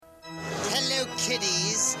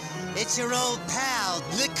guys. It's your old pal,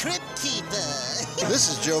 the Crypt Keeper. This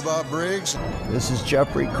is Joe Bob Briggs. This is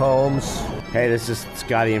Jeffrey Combs. Hey, this is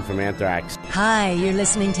Scotty in from Anthrax. Hi, you're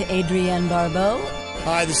listening to Adrienne Barbeau.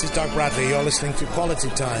 Hi, this is Doug Bradley. You're listening to Quality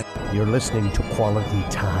Time. You're listening to Quality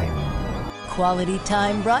Time. Quality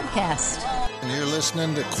Time broadcast. And you're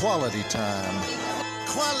listening to Quality Time.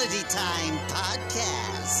 Quality Time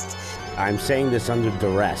Podcast. I'm saying this under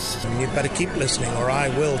duress. And you'd better keep listening or I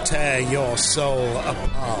will tear your soul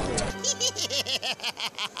apart.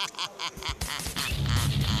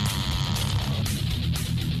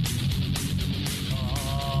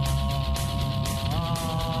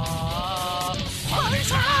 Quality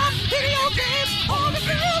Time, video games, all the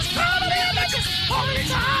films, comedy and bitches. Quality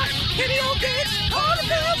Time, video games, all the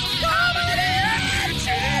films, comedy and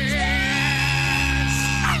bitches.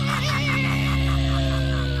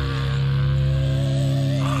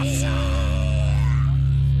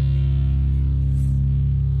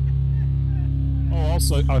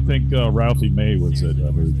 Also, I think Ralphie May was at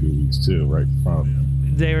movies too, right in front of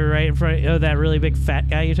him. They were right in front of that really big fat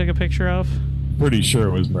guy you took a picture of? Pretty sure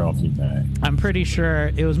it was Ralphie May. I'm pretty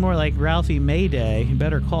sure it was more like Ralphie May Day. You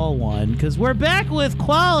better call one, because we're back with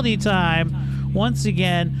Quality Time. Once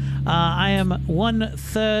again, I am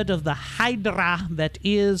 1/3 of the Hydra that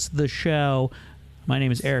is the show. My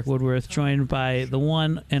name is Eric Woodworth, joined by the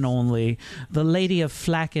one and only, the lady of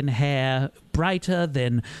flaxen hair, brighter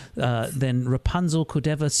than Rapunzel could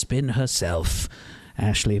ever spin herself,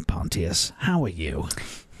 Ashley Pontius. How are you?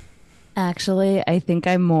 Actually, I think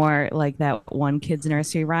I'm more like that one kid's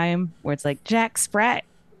nursery rhyme where it's like, Jack Sprat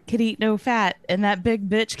could eat no fat and that big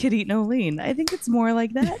bitch could eat no lean. I think it's more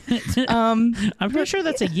like that. I'm pretty sure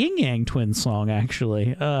that's a Yin Yang Twin song,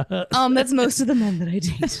 actually. That's most of the men that I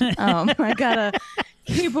date. I gotta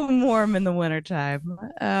keep them warm in the wintertime.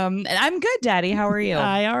 And I'm good, Daddy. How are you?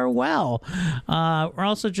 I are well. We're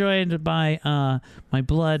also joined by my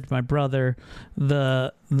blood, my brother,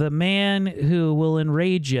 the man who will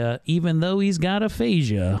enrage you even though he's got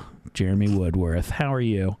aphasia, Jeremy Woodworth. How are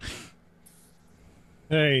you?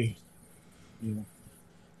 Hey. Yeah.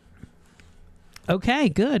 Okay,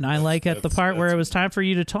 good. I like at the part where it was time for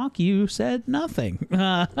you to talk, you said nothing.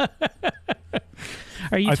 Are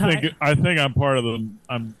you tired? I think I'm part of the.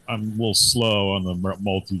 I'm a little slow on the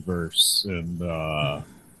multiverse and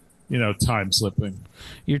time slipping.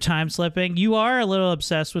 You're time slipping. You are a little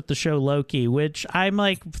obsessed with the show Loki, which I'm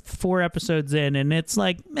like 4 episodes in, and it's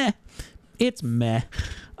like meh. It's meh,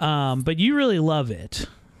 but you really love it.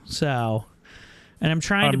 So, and I'm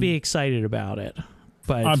trying to be excited about it.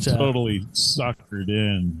 But I'm totally suckered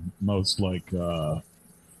in, most like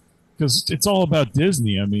because it's all about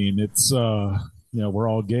Disney. I mean, it's we're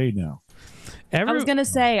all gay now. I was gonna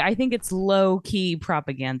say, I think it's low key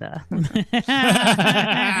propaganda.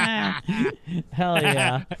 Hell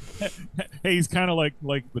yeah! Hey, he's kind of like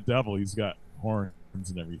the devil. He's got horns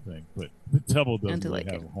and everything, but the devil doesn't really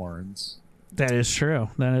have horns. That is true.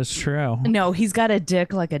 That is true. No, he's got a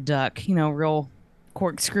dick like a duck. Real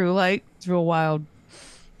corkscrew like. It's real wild.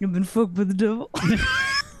 You've been fucked with the devil.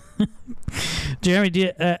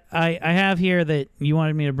 Jeremy, I have here that you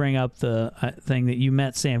wanted me to bring up the thing that you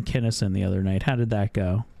met Sam Kinison the other night. How did that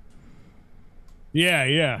go?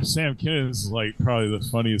 Yeah. Sam Kinison is like probably the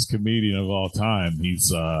funniest comedian of all time. He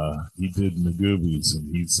did Magoobies,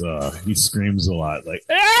 and he screams a lot like,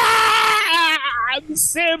 I'm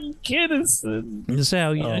Sam Kinison.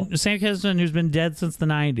 So Sam Kinison, who's been dead since the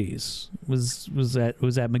 90s, was at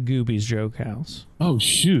Magoobies Joke House. Oh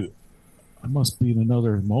shoot. I must be in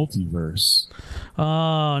another multiverse.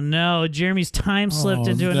 Oh, no. Jeremy's time slipped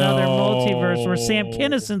into another multiverse where Sam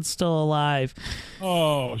Kinison's still alive.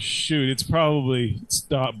 Oh, shoot. It's probably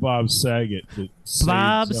Bob Saget.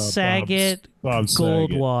 Bob Saget,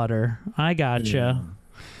 Goldwater. I gotcha.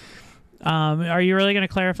 Yeah. Are you really going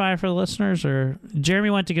to clarify for the listeners? Or Jeremy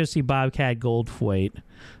went to go see Bobcat Goldthwait.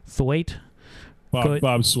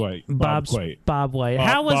 Bob Sway. Bob Quake. Bob White.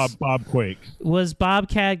 Bob Quake. Was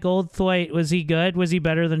Bobcat Goldthwait, was he good? Was he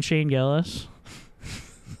better than Shane Gillis?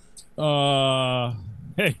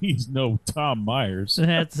 He's no Tom Myers.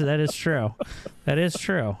 That is true. That is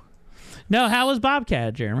true. No, how was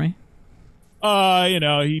Bobcat, Jeremy?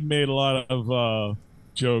 He made a lot of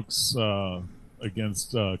jokes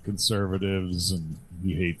against conservatives, and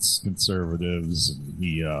he hates conservatives, and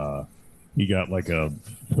he got like a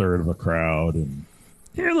third of a crowd, and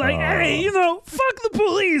you're like, hey, fuck the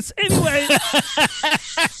police. Anyway,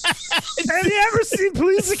 have you ever seen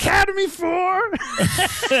Police Academy 4?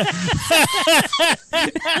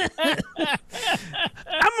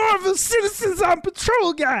 I'm more of a Citizens on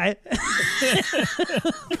Patrol guy.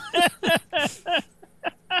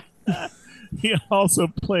 he also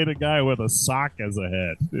played a guy with a sock as a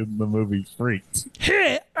head in the movie Freaked.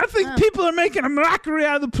 Hey, I think people are making a mockery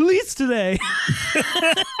out of the police today.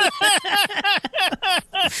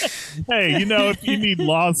 Hey, if you need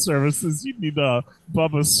law services, you need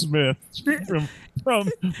Bubba Smith from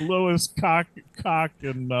Lois Cock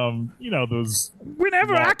and those.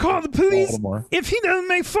 Whenever I call the police, Baltimore. if he doesn't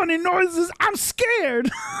make funny noises, I'm scared.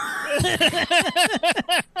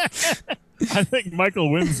 I think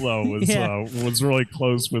Michael Winslow was really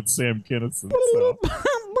close with Sam Kinison. So.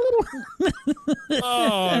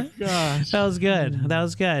 Oh gosh, that was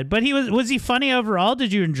good. But was he funny overall?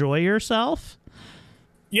 Did you enjoy yourself?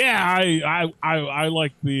 Yeah, I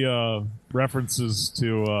like the references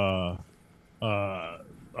to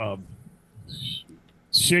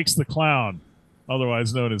Shakes the Clown,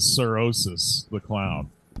 otherwise known as cirrhosis the Clown.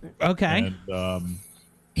 Okay. And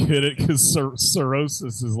get it? Because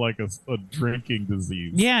cirrhosis is like a drinking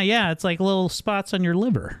disease. Yeah, it's like little spots on your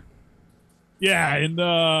liver. Yeah,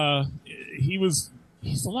 and he's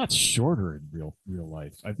a lot shorter in real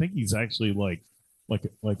life. I think he's actually like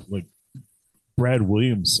Brad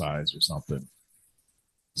Williams size or something.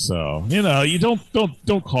 So you don't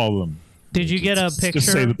call them. Did you get a picture?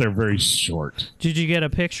 Just say that they're very short. Did you get a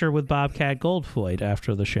picture with Bobcat Goldthwait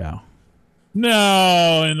after the show?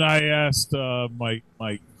 No, and I asked my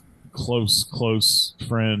close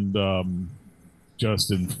friend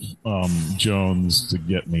Justin Jones to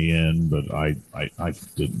get me in, but I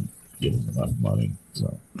didn't give him enough money.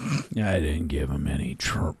 So I didn't give him any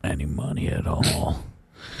money at all.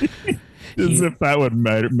 As if that would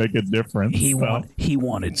make a difference. He wanted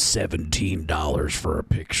 $17 for a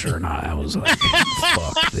picture, and I was like,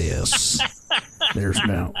 "Fuck this!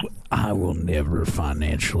 I will never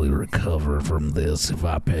financially recover from this if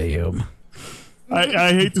I pay him."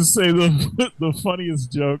 I hate to say the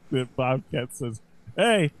funniest joke that Bobcat says.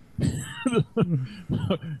 Hey,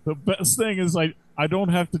 the best thing is I don't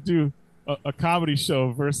have to do a comedy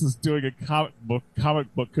show versus doing a comic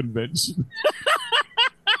book convention.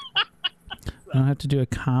 I don't have to do a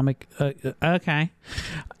comic. Okay,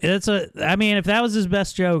 if that was his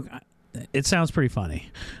best joke, it sounds pretty funny.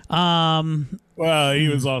 Well, he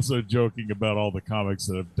was also joking about all the comics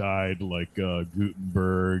that have died, like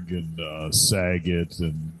Gutenberg and Saget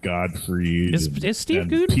and Gottfried. Is Steve and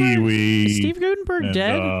Gutenberg? Pee-wee, Is Steve Gutenberg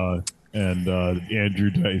dead? And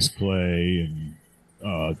Andrew Dice Clay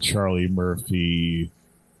and Charlie Murphy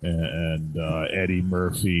and Eddie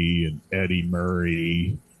Murphy and Eddie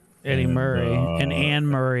Murray. Eddie Murray and Anne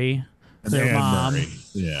Murray, their mom. Murray.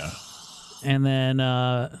 Yeah. And then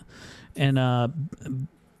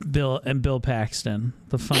Bill Paxton,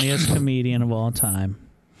 the funniest comedian of all time.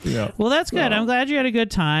 Yeah. Well, that's good. I'm glad you had a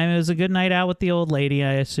good time. It was a good night out with the old lady,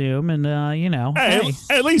 I assume, and Hey,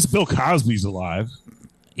 at least Bill Cosby's alive.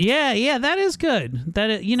 Yeah, that is good.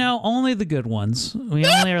 Only the good ones. We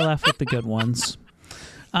only are left with the good ones.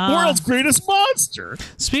 World's greatest monster.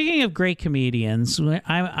 Speaking of great comedians,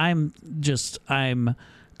 I'm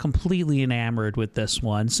completely enamored with this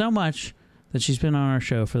one. So much that she's been on our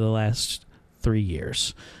show for the last 3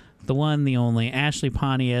 years. The one, the only, Ashley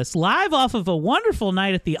Pontius, live off of a wonderful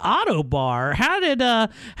night at the Auto Bar. How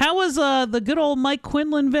was the good old Mike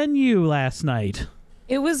Quinlan venue last night?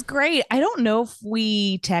 It was great. I don't know if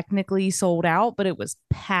we technically sold out, but it was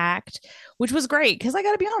packed, which was great because I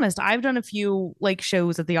got to be honest, I've done a few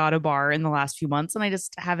shows at the Auto Bar in the last few months, and I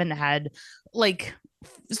just haven't had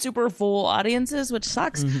super full audiences, which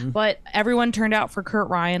sucks. Mm-hmm. But everyone turned out for Kurt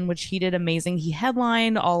Ryan, which he did amazing. He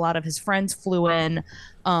headlined. A lot of his friends flew in.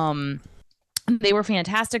 They were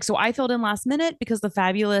fantastic. So I filled in last minute because the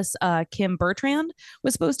fabulous Kim Bertrand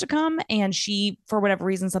was supposed to come, and she, for whatever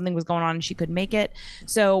reason, something was going on and she couldn't make it.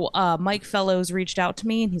 So Mike Fellows reached out to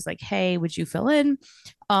me and he's like, "Hey, would you fill in?"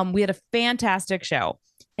 We had a fantastic show,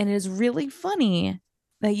 and it is really funny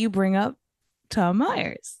that you bring up Tom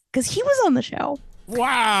Myers because he was on the show.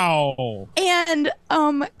 Wow. And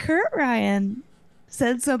Kurt Ryan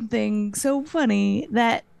said something so funny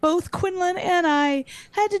that both Quinlan and I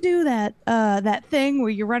had to do that thing where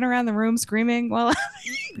you run around the room screaming while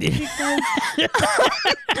because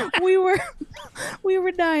we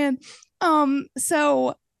were dying.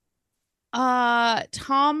 So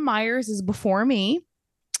Tom Myers is before me.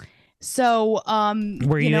 So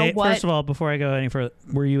were you what? First of all, before I go any further,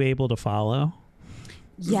 were you able to follow?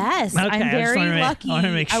 Yes, okay, I'm very lucky. I want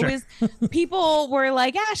to make sure. People were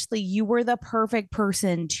like, "Ashley, you were the perfect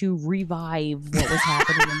person to revive what was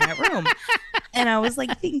happening in that room." And I was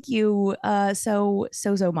like, thank you so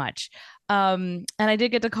much. And I did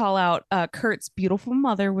get to call out Kurt's beautiful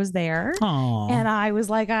mother was there. Aww. And I was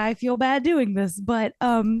like, I feel bad doing this. But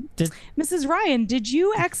Mrs. Ryan, did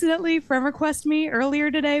you accidentally friend request me earlier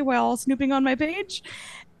today while snooping on my page?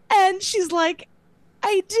 And she's like,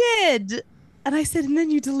 I did. And I said, and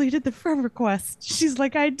then you deleted the friend request. She's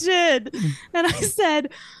like, I did. And I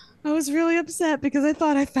said, I was really upset because I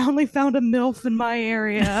thought I finally found a MILF in my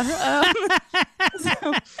area.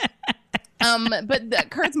 But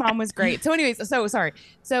Kurt's mom was great. So anyways, sorry.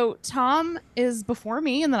 So Tom is before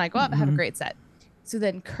me, and then I go up and have a great set. So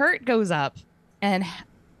then Kurt goes up, and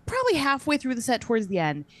probably halfway through the set towards the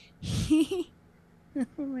end, oh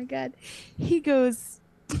my God, he goes,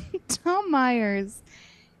 Tom Myers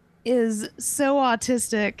is so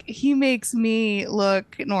autistic. He makes me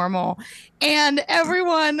look normal. And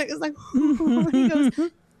everyone is like, he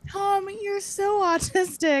goes, Tom, you're so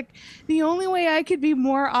autistic. The only way I could be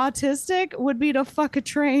more autistic would be to fuck a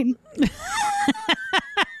train.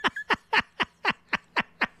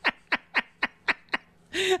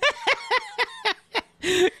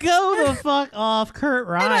 Go the fuck off, Kurt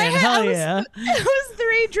Ryan. Hell yeah. It was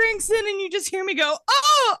 3 drinks in, and you just hear me go,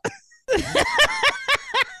 oh!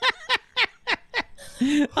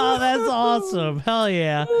 Oh, that's awesome. Hell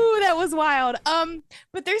yeah. Ooh, that was wild.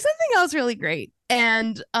 But there's something else really great.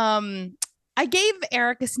 And I gave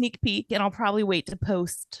Eric a sneak peek, and I'll probably wait to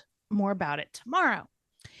post more about it tomorrow.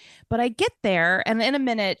 But I get there, and in a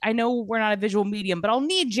minute, I know we're not a visual medium, but I'll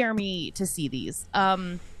need Jeremy to see these.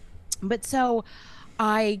 But so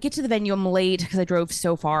I get to the venue, I'm late because I drove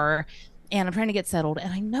so far, and I'm trying to get settled,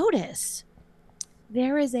 and I notice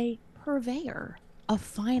there is a purveyor of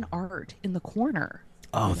fine art in the corner.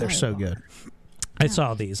 Oh, they're so good. I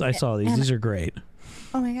saw these. These are great.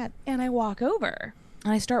 Oh my God. And I walk over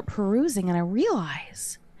and I start perusing, and I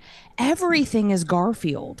realize everything is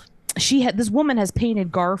Garfield. This woman has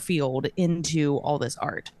painted Garfield into all this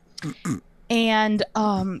art. And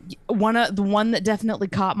the one that definitely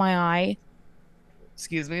caught my eye.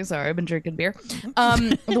 Excuse me, sorry, I've been drinking beer.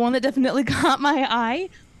 The one that definitely caught my eye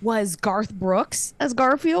was Garth Brooks as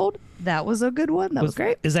Garfield. That was a good one. That was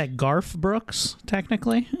great. Is that Garth Brooks,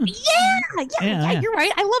 technically? Yeah, you're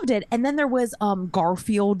right. I loved it. And then there was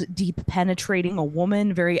Garfield deep penetrating a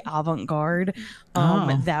woman, very avant-garde.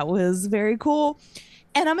 That was very cool.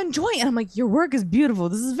 And I'm enjoying it. I'm like, your work is beautiful.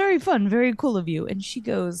 This is very fun, very cool of you. And she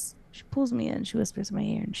pulls me in, she whispers in my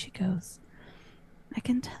ear, and she goes, I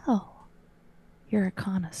can tell you're a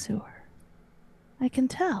connoisseur. I can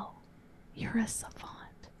tell you're a savant.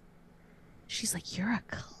 She's like, you're a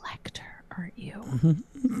collector, aren't you?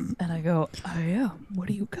 And I go, I am. What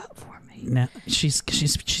do you got for me? Now she's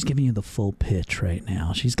giving you the full pitch right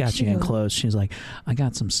now. She's got you in close. She's like, I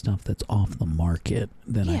got some stuff that's off the market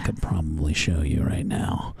that I could probably show you right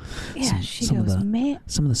now. Yeah, some of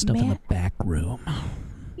the stuff in the back room.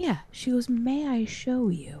 Yeah, she goes, may I show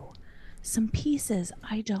you some pieces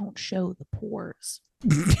I don't show the pores?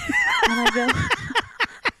 And I go,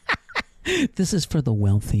 this is for the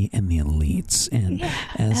wealthy and the elites. And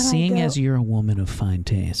as you're a woman of fine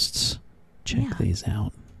tastes, check these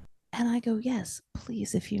out. And I go, yes,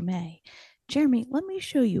 please, if you may. Jeremy, let me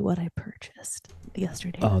show you what I purchased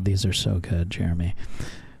yesterday. Oh, these are so good, Jeremy.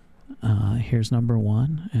 Here's number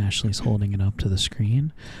 1. Ashley's holding it up to the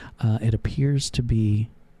screen. It appears to be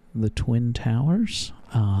the Twin Towers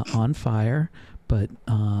on fire, but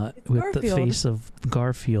with Garfield. the face of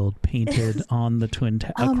Garfield painted on the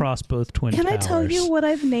across both Twin Towers. Can I tell you what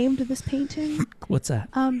I've named this painting? What's that?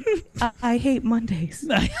 I hate Mondays.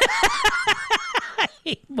 I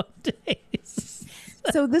hate Mondays.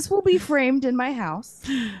 So this will be framed in my house.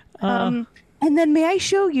 And then may I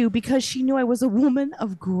show you, because she knew I was a woman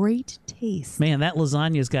of great taste. Man, that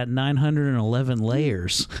lasagna's got 911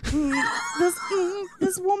 layers.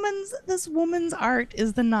 This woman's art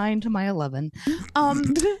is the 9 to my 11. Can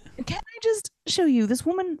I just show you? This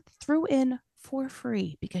woman threw in for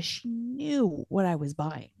free because she knew what I was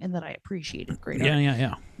buying and that I appreciated great art.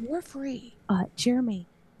 Yeah. For free. Jeremy,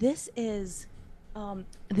 this is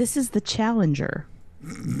the Challenger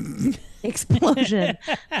explosion.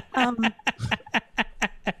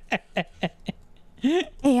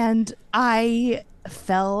 And I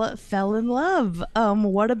fell in love.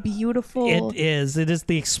 What a beautiful... It is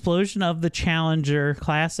the explosion of the Challenger,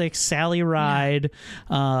 classic Sally Ride,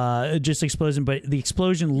 just explosion, but the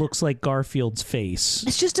explosion looks like Garfield's face.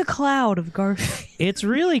 It's just a cloud of Garfield. It's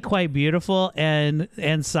really quite beautiful and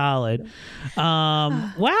solid.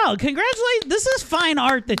 Wow, congratulations. This is fine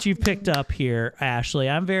art that you've picked up here, Ashley.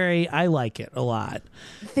 I like it a lot.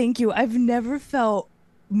 Thank you. I've never felt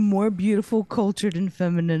more beautiful, cultured, and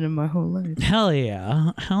feminine in my whole life. Hell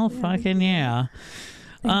yeah. Hell fucking yeah.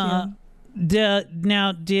 Thank Did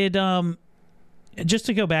just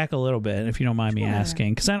to go back a little bit, if you don't mind me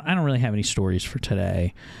asking, because I don't really have any stories for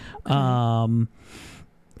today. Okay.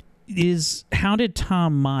 How did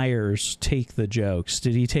Tom Myers take the jokes?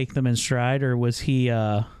 Did he take them in stride, or was he?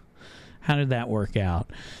 How did that work out?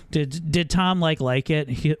 Did Tom like it?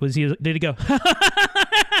 Did he go?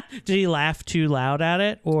 Did he laugh too loud at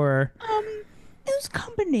it, or? It was a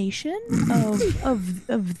combination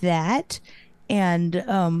of that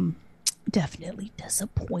and definitely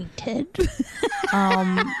disappointed.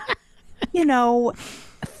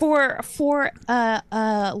 For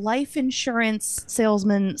a life insurance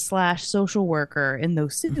salesman / social worker in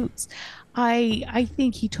those suits, I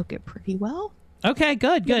think he took it pretty well. Okay,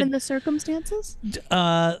 good. Given the circumstances.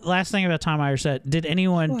 Last thing about Tom Myers said, did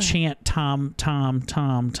anyone chant Tom, Tom,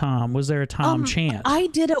 Tom, Tom? Was there a Tom chant? I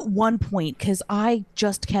did at one point because I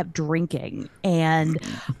just kept drinking, and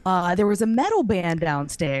there was a metal band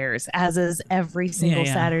downstairs, as is every single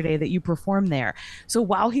Saturday that you perform there. So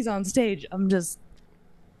while he's on stage, I'm just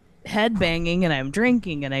head banging and I'm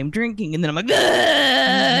drinking, and then I'm like,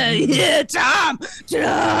 yeah, Tom.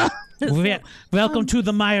 Welcome to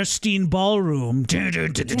the Meyerstein Ballroom.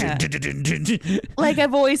 Like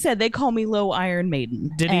I've always said, they call me Low Iron Maiden.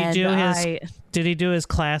 Did he do his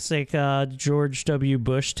classic George W.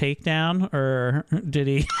 Bush takedown, or did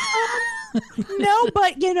he? No,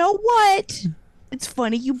 but you know what? It's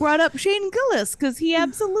funny you brought up Shane Gillis, because he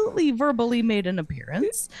absolutely verbally made an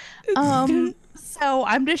appearance. So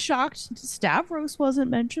I'm just shocked Stavros wasn't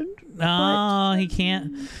mentioned. Oh, he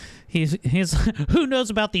can't. He's who knows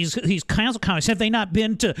about these council comments? Have they not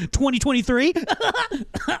been to 2023?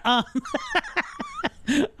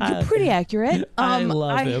 You're pretty accurate. I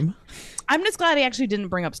love him. I'm just glad he actually didn't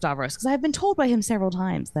bring up Stavros, because I've been told by him several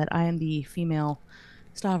times that I am the female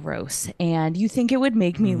Stavros, and you think it would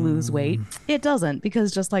make me lose weight. It doesn't,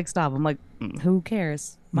 because just like Stav, I'm like, who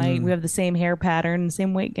cares? We have the same hair pattern,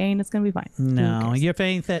 same weight gain. It's gonna be fine. No, if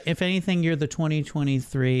anything, you're the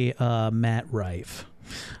 2023 Matt Rife.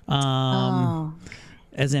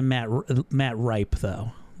 As in Matt Ripe,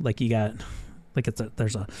 though. Like you got, like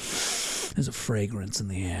there's a fragrance in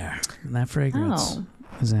the air, and that fragrance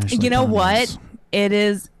is Ashley You know Thomas. what? It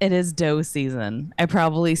is dough season. I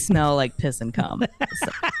probably smell like piss and cum.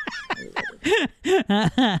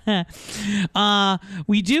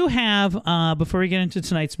 We do have before we get into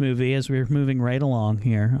tonight's movie, as we're moving right along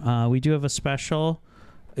here, we do have a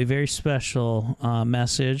very special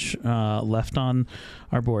message left on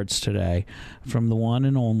our boards today from the one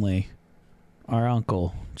and only our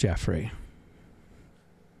Uncle Jeffrey.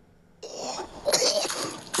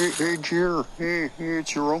 Hey, Jer. Hey,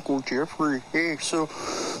 it's your Uncle Jeffrey. Hey, so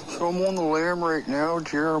I'm on the lam right now,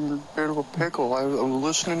 Jer. I'm in a bit of a pickle. I'm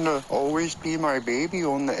listening to Always Be My Baby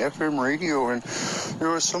on the FM radio, and there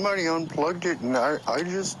was somebody unplugged it, and I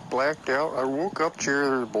just blacked out. I woke up, Jer.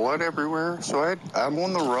 There's blood everywhere, so I'm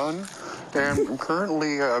on the run. And I'm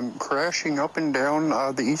currently crashing up and down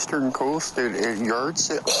the eastern coast at yard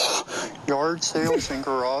sales and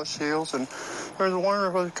garage sales, and I was wondering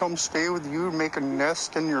if I could come stay with you and make a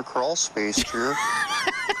nest in your crawl space, Jer.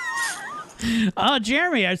 Oh,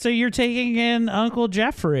 Jeremy, so you're taking in Uncle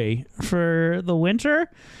Jeffrey for the winter,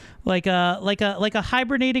 like a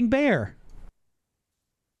hibernating bear.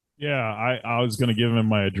 Yeah, I was gonna give him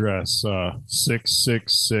my address,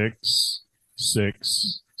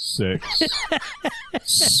 666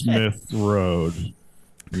 Smith Road.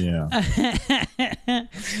 Yeah. And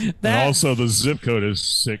also the zip code is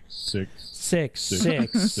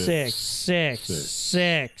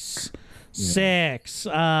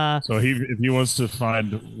 6666666. So if he wants to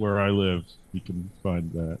find where I live, he can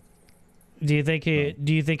find that. Do you think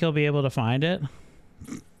he'll be able to find it?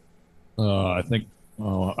 I think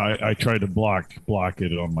I tried to block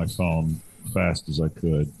it on my phone fast as I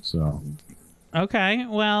could. So okay,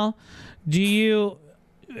 well,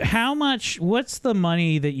 what's the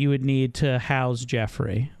money that you would need to house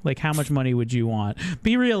Jeffrey? Like, how much money would you want?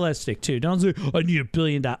 Be realistic too. Don't say I need $1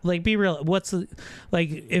 billion. Like, be real. If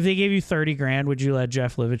they gave you $30,000, would you let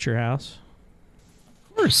Jeff live at your house?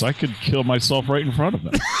 Of course, I could kill myself right in front of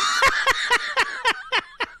him.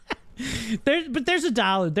 There's a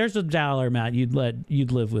dollar amount you'd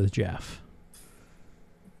live with Jeff.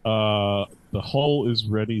 The hole is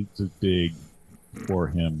ready to dig for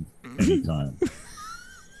him anytime.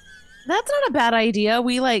 That's not a bad idea.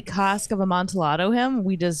 We cask of Amontillado him.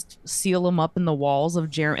 We just seal him up in the walls of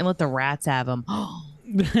Jeremy and let the rats have him.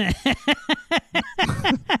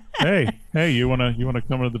 Hey, you wanna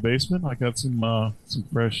come into the basement? I got some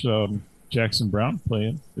fresh Jackson Brown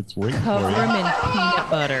playing. It's waiting Cover for you. him in peanut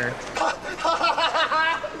butter.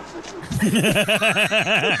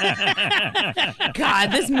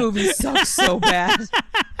 God, this movie sucks so bad.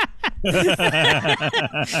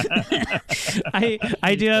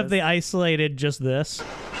 I do have the isolated just this.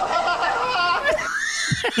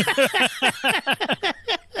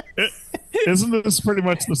 Isn't this pretty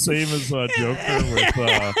much the same as Joker with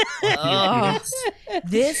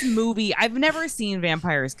This movie, I've never seen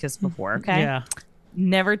Vampires Kiss before, okay? Yeah.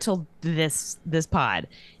 Never till this pod.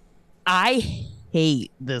 I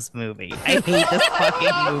hate this movie. I hate this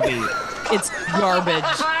fucking movie. It's garbage.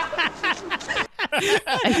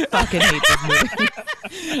 I fucking hate this movie.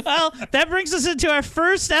 Well, that brings us into our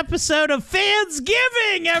first episode of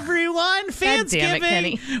Fansgiving, everyone. Fansgiving. Damn it,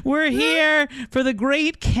 Kenny. We're here for the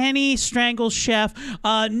great Kenny Strangle Chef,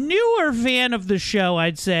 newer fan of the show,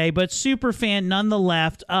 I'd say, but super fan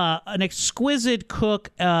nonetheless. An exquisite cook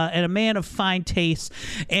and a man of fine taste.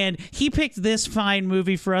 And he picked this fine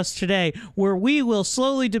movie for us today, where we will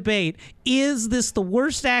slowly debate, is this the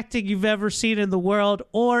worst acting you've ever seen in the world,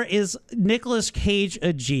 or is Nicolas Cage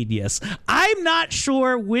a genius? I'm not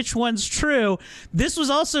sure which one's true. This was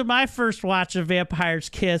also my first watch of Vampire's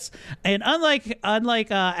Kiss, and unlike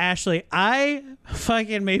Ashley, I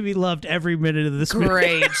fucking maybe loved every minute of this movie.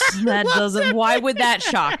 Great. That doesn't. Why would that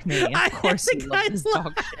shock me? Of course, he loves this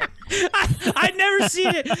dog shit. I'd never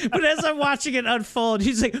seen it, but as I'm watching it unfold,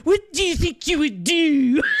 he's like, "What do you think you would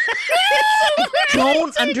do?"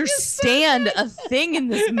 Don't understand a thing in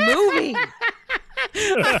this movie.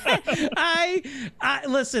 I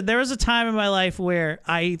listen, there was a time in my life where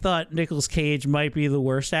I thought Nicolas Cage might be the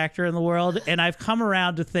worst actor in the world, and I've come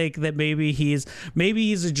around to think that maybe he's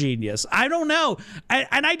a genius. I don't know.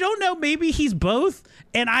 And I don't know, maybe he's both,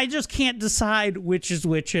 and I just can't decide which is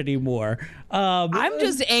which anymore. I'm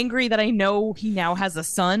just angry that I know he now has a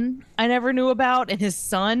son I never knew about, and his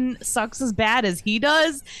son sucks as bad as he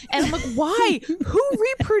does. And I'm like, why? Who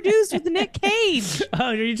reproduced with Nick Cage? Oh,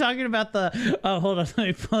 are you talking about the? Oh, hold on. Let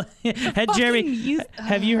me pull it. Jeremy,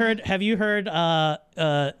 have you heard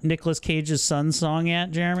Nicolas Cage's son song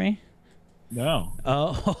yet, Jeremy? No.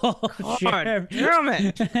 Oh, God, damn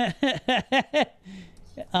it!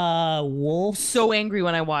 Wolf. So angry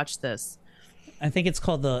when I watched this. I think it's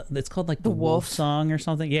called the Wolf song or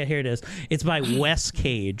something. Yeah, here it is. It's by Wes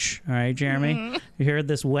Cage. All right, Jeremy, you heard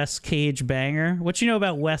this Wes Cage banger? What you know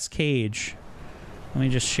about Wes Cage? Let me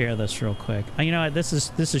just share this real quick. You know what? This is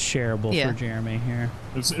shareable for Jeremy here.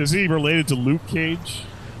 Is he related to Luke Cage?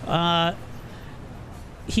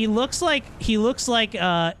 He looks like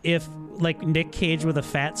if like Nick Cage with a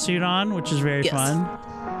fat suit on, which is very fun.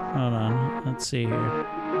 Hold on, let's see here.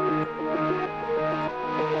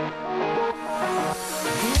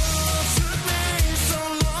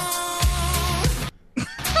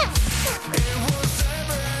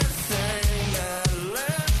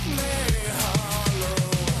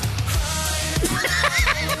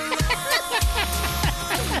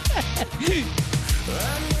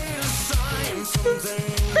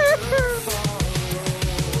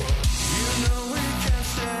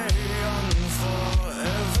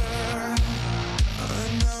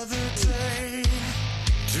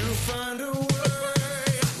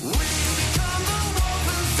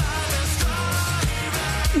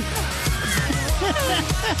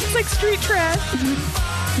 It's like street trash.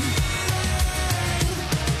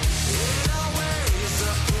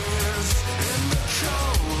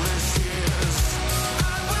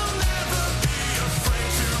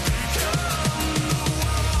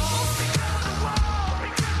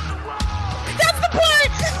 That's the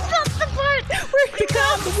part where he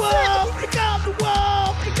become the wall, become the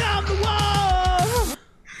wall, become the wall.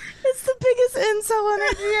 It's the biggest incel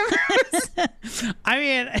energy I've ever seen. I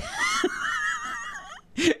mean,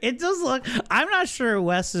 it does look. I'm not sure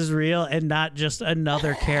Wes is real and not just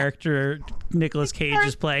another character Nicolas Cage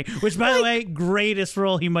is playing. Which, by the way, greatest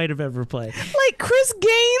role he might have ever played. Like Chris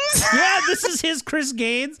Gaines. Yeah, this is his Chris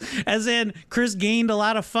Gaines, as in Chris gained a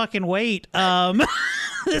lot of fucking weight.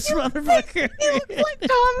 This motherfucker. He looks like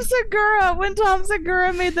Tom Segura when Tom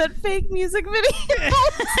Segura made that fake music video.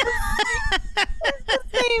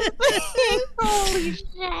 Same thing. Holy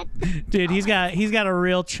shit. Dude, he's got a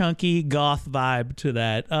real chunky goth vibe to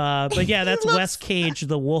that. But yeah, that's Wes Cage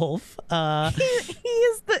the Wolf. He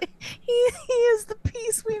is the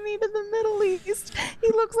peace we need in the Middle East.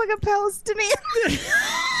 He looks like a Palestinian.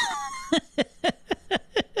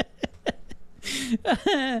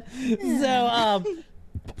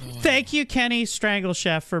 Thank you, Kenny Strangle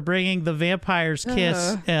Chef, for bringing the Vampire's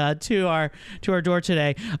Kiss to our door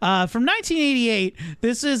today. From 1988,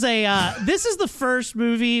 this is the first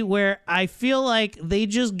movie where I feel like they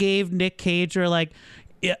just gave Nick Cage, or like,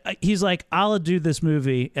 he's like, I'll do this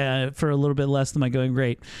movie for a little bit less than my going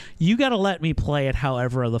rate. You got to let me play it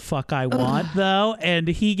however the fuck I want, though. And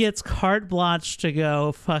he gets carte blanche to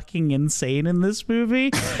go fucking insane in this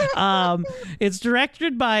movie. It's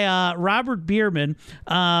directed by Robert Bierman,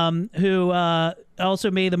 who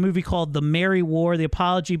also made a movie called The Merry War, The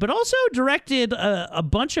Apology, but also directed a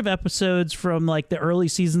bunch of episodes from like the early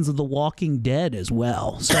seasons of The Walking Dead as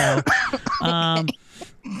well. So,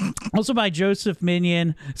 also by Joseph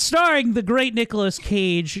Minion, starring the great Nicolas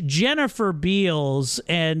Cage, Jennifer Beals,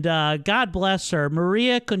 and God bless her,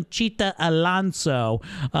 Maria Conchita Alonso,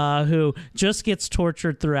 who just gets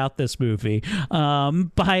tortured throughout this movie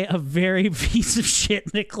by a very piece of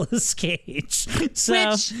shit Nicolas Cage. So,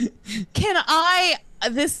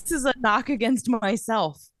 this is a knock against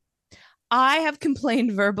myself. I have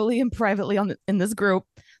complained verbally and privately in this group,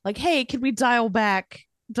 like, hey, could we dial back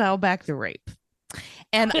the rape?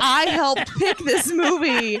 And I helped pick this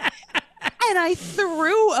movie, and I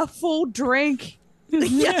threw a full drink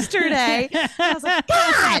yesterday. I was like,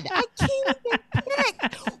 God, I can't even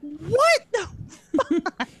pick. What the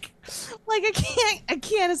fuck? Like, I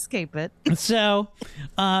can't escape it. So,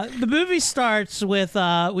 the movie starts with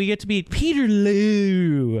we get to meet Peter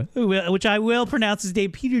Lou, which I will pronounce his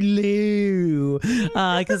name Peter Lou,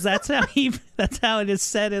 because that's how it is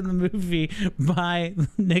said in the movie by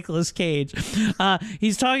Nicolas Cage.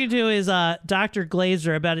 He's talking to his Dr.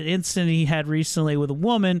 Glazer about an incident he had recently with a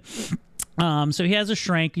woman. So he has a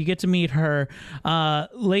shrink. You get to meet her.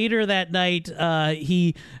 Later that night,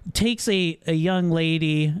 he takes a young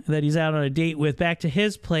lady that he's out on a date with back to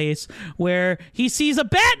his place, where he sees a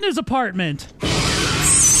bat in his apartment.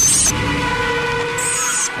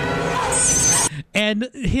 And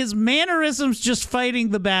his mannerisms just fighting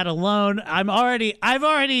the bat alone. I've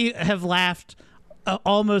already have laughed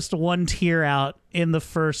almost one tear out in the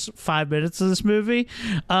first 5 minutes of this movie.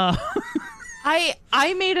 I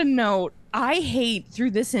made a note. I hate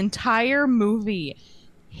through this entire movie,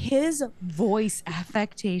 his voice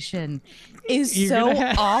affectation is so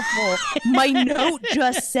awful. My note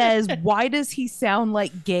just says, why does he sound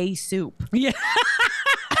like gay soup? Yeah.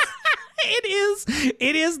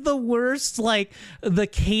 It is the worst. Like, the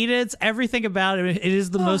cadence, everything about it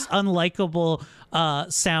is the most unlikable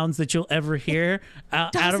sounds that you'll ever hear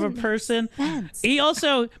out of a person. He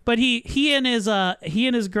and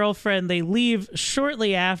his girlfriend, they leave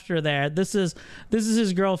shortly after that. This is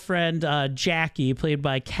his girlfriend Jackie, played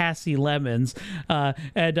by Cassie Lemons,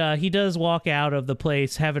 and he does walk out of the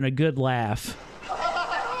place having a good laugh.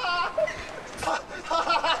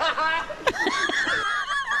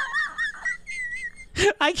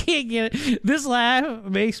 I can't get it. This laugh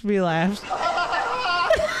makes me laugh. I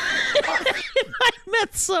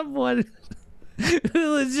met someone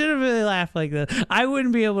who legitimately laughed like that. I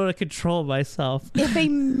wouldn't be able to control myself. If a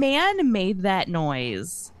man made that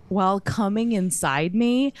noise while coming inside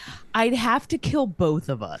me, I'd have to kill both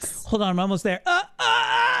of us. Hold on, I'm almost there.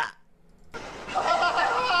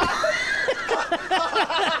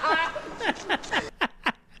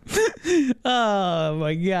 Oh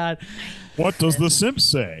my God. What does the simp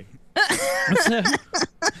say? So,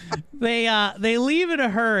 they leave in a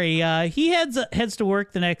hurry. He heads to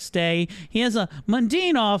work the next day. He has a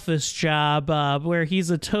mundane office job where he's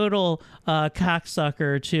a total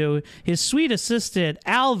cocksucker to his sweet assistant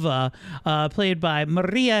Alva, played by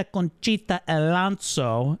Maria Conchita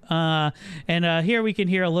Alonso. And here we can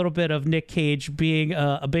hear a little bit of Nick Cage being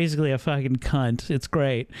basically a fucking cunt. It's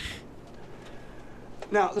great.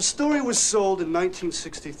 Now, the story was sold in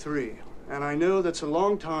 1963, and I know that's a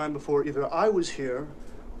long time before either I was here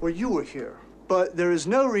or you were here. But there is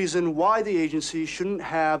no reason why the agency shouldn't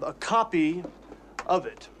have a copy of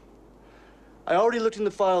it. I already looked in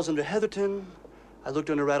the files under Heatherton, I looked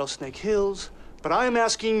under Rattlesnake Hills, but I am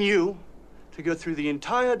asking you to go through the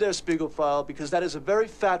entire Der Spiegel file, because that is a very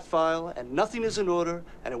fat file and nothing is in order,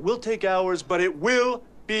 and it will take hours, but it will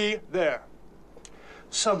be there.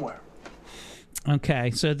 Somewhere. Okay,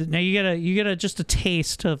 so now you get just a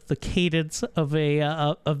taste of the cadence of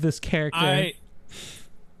of this character.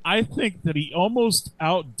 I think that he almost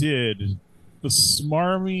outdid the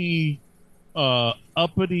smarmy,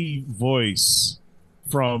 uppity voice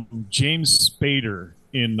from James Spader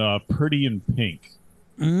in Pretty in Pink.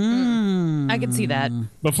 I can see that.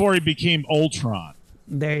 Before he became Ultron.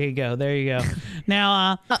 There you go.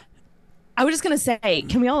 Now, I was just gonna say,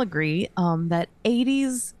 can we all agree that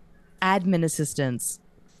 80s admin assistants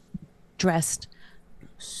dressed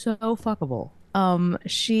so fuckable.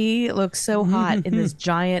 She looks so hot in this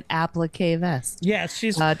giant applique vest. Yeah,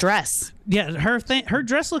 she's dress. Yeah, her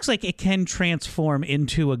dress looks like it can transform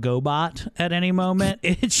into a GoBot at any moment.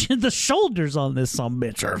 The shoulders on this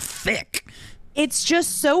bitch are thick. It's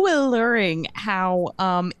just so alluring how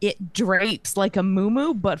it drapes like a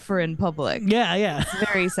muumuu, but for in public. Yeah. It's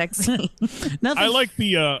very sexy. I like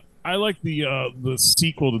the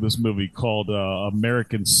sequel to this movie called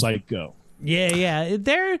American Psycho. Yeah.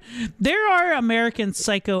 There are American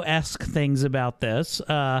Psycho-esque things about this.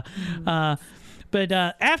 But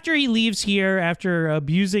after he leaves here, after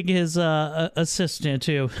abusing his assistant,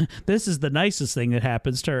 who this is the nicest thing that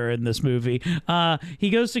happens to her in this movie, he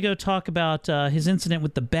goes to go talk about his incident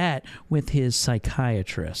with the bat with his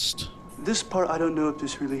psychiatrist. This part, I don't know if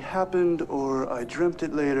this really happened or I dreamt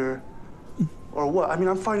it later or what. I mean,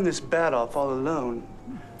 I'm fighting this bat off all alone.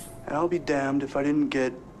 And I'll be damned if I didn't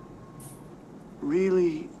get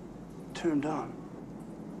really turned on.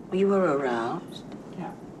 You were aroused?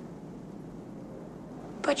 Yeah.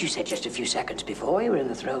 But you said just a few seconds before you were in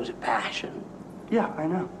the throes of passion. Yeah, I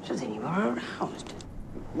know. So then you were aroused.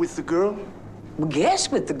 With the girl? Yes,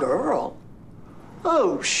 with the girl.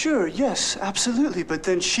 Oh, sure, yes, absolutely. But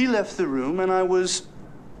then she left the room and I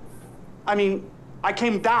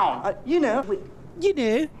came down. You know.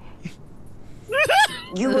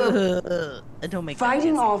 You were don't make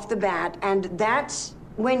fighting off the bat, and that's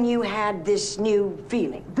when you had this new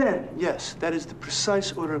feeling. Then, yes, that is the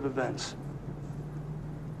precise order of events.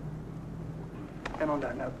 And on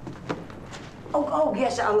that note. Oh,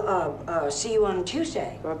 yes, I'll see you on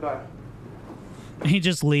Tuesday. Bye-bye. He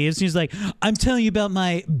just leaves. He's like, I'm telling you about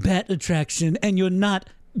my bat attraction, and you're not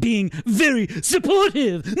being very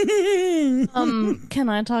supportive. Can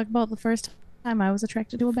I talk about the first time I was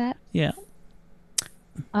attracted to a bat? Yeah.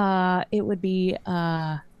 It would be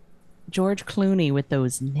George Clooney with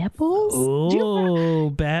those nipples.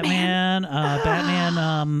 Oh, Batman,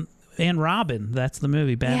 Batman, and Robin. That's the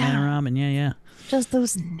movie, Batman and Robin. Yeah. Just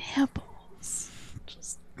those nipples.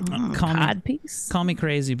 Just codpiece. Call me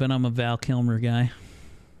crazy, but I'm a Val Kilmer guy.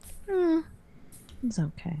 It's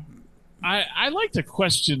okay. I like to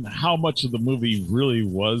question how much of the movie really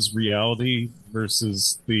was reality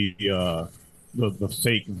versus the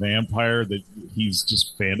fake vampire that he's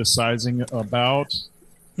just fantasizing about.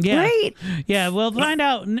 Yeah. Right. Yeah, we'll find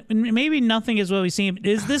out. Maybe nothing is what we see.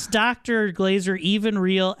 Is this Dr. Glazer even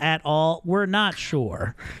real at all? We're not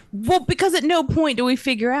sure. Well, because at no point do we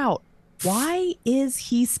figure out why is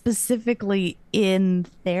he specifically in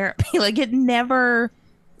therapy? Like, it never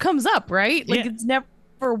comes up, right? Like, it's never,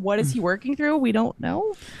 what is he working through? We don't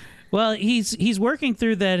know. Well, he's working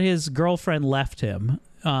through that his girlfriend left him.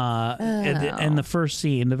 In the first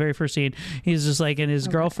scene, the very first scene, he's just like, and his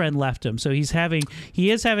girlfriend left him, so he is having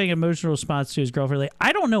an emotional response to his girlfriend. Like,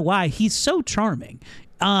 I don't know why he's so charming.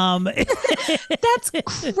 That's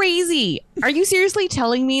crazy. Are you seriously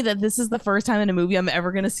telling me that this is the first time in a movie I'm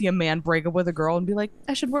ever going to see a man break up with a girl and be like,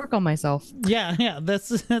 I should work on myself? Yeah,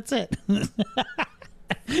 that's it.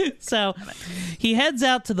 So he heads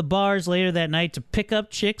out to the bars later that night to pick up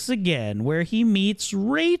chicks again, where he meets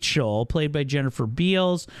Rachel, played by Jennifer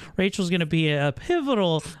Beals. Rachel's going to be a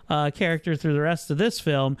pivotal character through the rest of this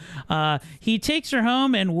film. He takes her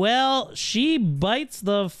home, and, well, she bites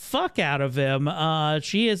the fuck out of him.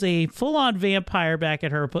 She is a full-on vampire back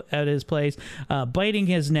at his place, biting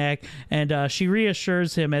his neck, and she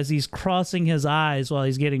reassures him as he's crossing his eyes while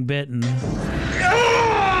he's getting bitten.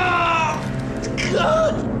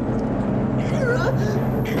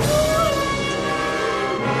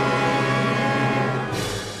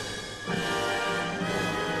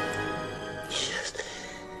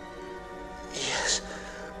 Yes.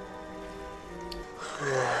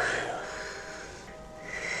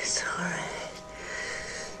 It's all right.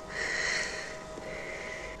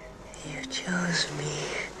 You chose me.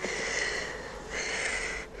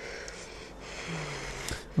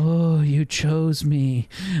 Oh, you chose me.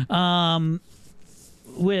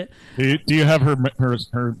 Do you have her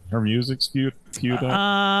music queued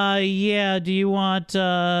up? Yeah. Do you want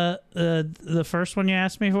the first one you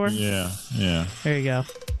asked me for? Yeah. There you go.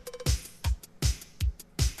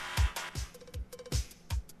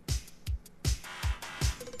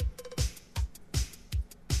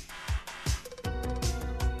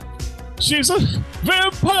 She's a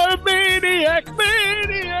vampire maniac, a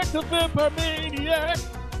vampire maniac.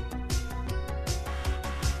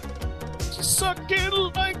 She's sucking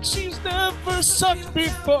like she's never sucked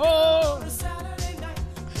before.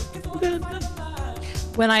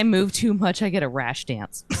 When I move too much, I get a rash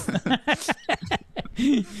dance.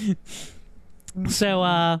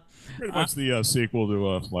 So, Pretty much the sequel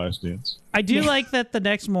to Flashdance. I do like that the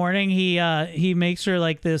next morning he makes her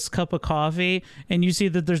like this cup of coffee, and you see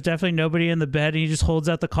that there's definitely nobody in the bed, and he just holds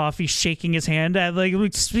out the coffee, shaking his hand at like,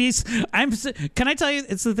 please. Can I tell you,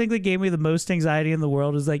 it's the thing that gave me the most anxiety in the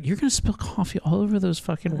world is like, you're gonna spill coffee all over those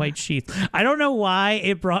fucking white sheets. I don't know why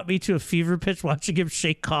it brought me to a fever pitch watching him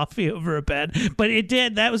shake coffee over a bed, but it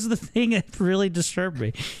did. That was the thing that really disturbed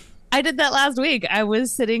me. I did that last week. I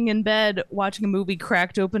was sitting in bed watching a movie,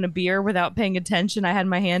 cracked open a beer without paying attention. I had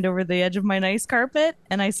my hand over the edge of my nice carpet,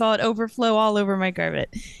 and I saw it overflow all over my carpet.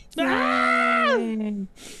 This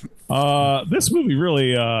movie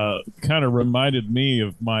really kind of reminded me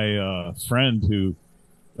of my friend who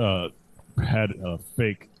had a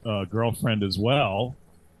fake girlfriend as well,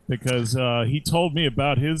 because he told me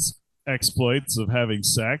about his exploits of having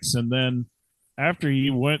sex, and then after he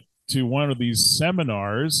went to one of these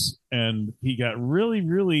seminars and he got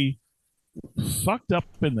really fucked up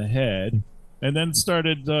in the head, and then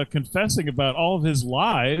started confessing about all of his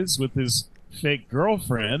lies with his fake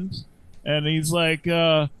girlfriend, and he's like,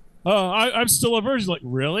 I'm still a virgin. Like,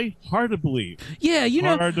 really? Hard to believe. Yeah,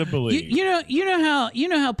 hard to believe. You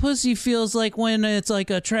know how pussy feels like when it's like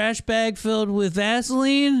a trash bag filled with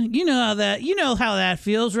Vaseline. You know how that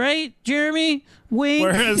feels, right, Jeremy? Wink.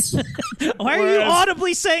 Why are you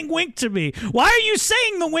audibly saying wink to me? Why are you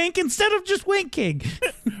saying the wink instead of just winking?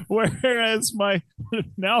 Whereas my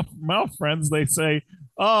now friends, they say,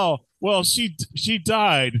 "Oh, well, she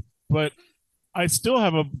died, but I still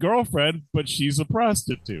have a girlfriend, but she's a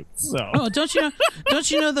prostitute." So, don't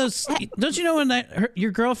you know those? Don't you know when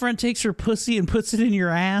your girlfriend takes her pussy and puts it in your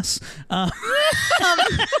ass?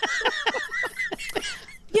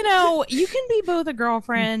 You know, you can be both a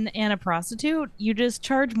girlfriend and a prostitute. You just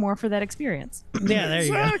charge more for that experience. Yeah, there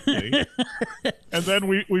you go. And then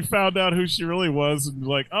we found out who she really was, and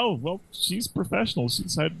like, oh, well, she's professional.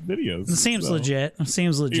 She's had videos. It seems legit.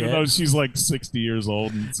 Even though she's like 60 years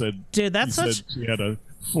old and said, dude, said she had a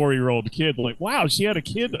 4-year-old kid. Like, wow, she had a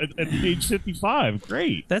kid at age 55.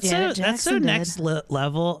 Great. That's so next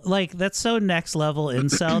level. Like, that's so next level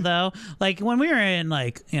incel though. Like when we were in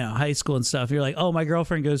like, high school and stuff, you're like, oh, my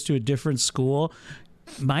girlfriend goes to a different school.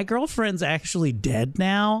 My girlfriend's actually dead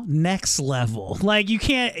now. Next level. Like you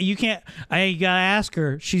can't. I gotta ask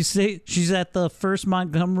her. She's at the First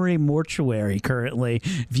Montgomery mortuary currently.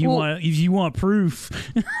 If you want proof.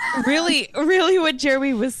 really, what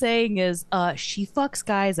Jeremy was saying is, she fucks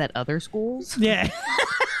guys at other schools. Yeah.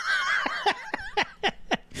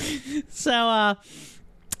 So,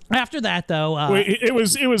 after that, though, it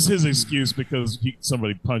was his excuse because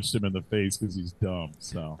somebody punched him in the face because he's dumb.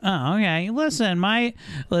 So, oh, okay. Listen, I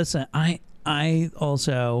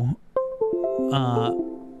also,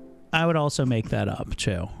 I would also make that up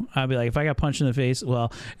too. I'd be like, if I got punched in the face,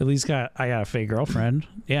 well, at least I got a fake girlfriend.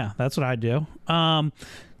 Yeah, that's what I'd do. I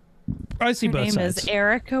see both sides. Her name is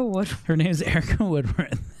Erica Woodward. Her name is Erica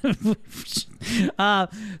Woodward.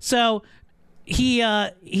 So. He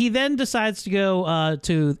then decides to go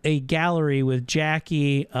to a gallery with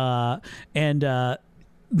Jackie and the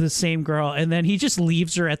same girl, and then he just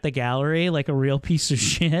leaves her at the gallery like a real piece of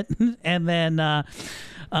shit. And then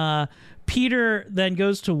Peter then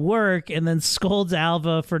goes to work and then scolds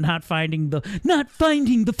Alva for not finding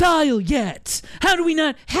the file yet. How do we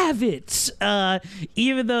not have it?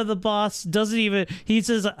 Even though the boss doesn't even, he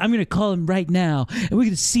says, I'm going to call him right now and we're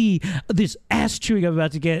going to see this ass chewing I'm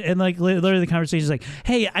about to get. And like literally the conversation is like,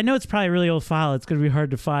 hey, I know it's probably a really old file. It's going to be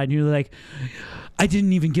hard to find. And you're like, I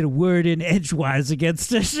didn't even get a word in edgewise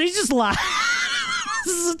against it. She just lied.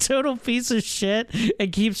 This is a total piece of shit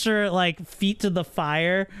and keeps her like feet to the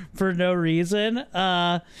fire for no reason.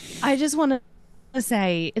 I just want to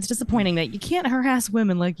say it's disappointing that you can't harass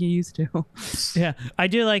women like you used to. Yeah, I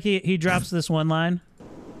do like he drops this one line.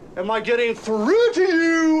 Am I getting through to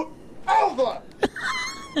you, Alva?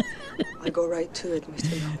 I go right to it,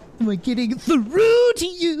 Mr. Lowe. Am I getting through to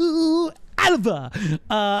you, Alva?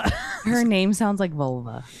 Her name sounds like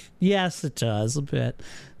vulva. Yes, it does a bit.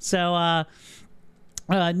 So,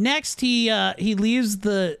 next, he leaves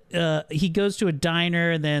he goes to a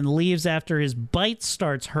diner and then leaves after his bite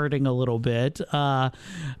starts hurting a little bit.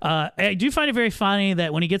 I do find it very funny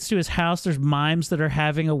that when he gets to his house, there's mimes that are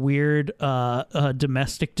having a weird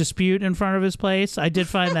domestic dispute in front of his place. I did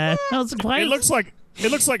find that. I was like, It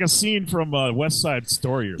looks like a scene from West Side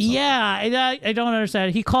Story or something. Yeah, I don't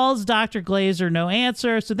understand. He calls Dr. Glazer, no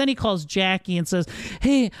answer. So then he calls Jackie and says,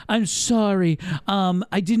 hey, I'm sorry.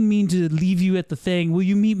 I didn't mean to leave you at the thing. Will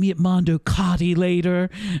you meet me at Mondo Cotti later?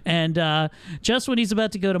 And just when he's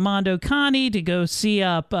about to go to Mondo Cotti to go see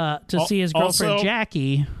see his girlfriend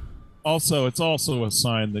Jackie. Also, it's also a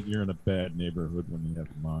sign that you're in a bad neighborhood when you have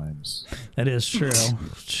mimes. That is true.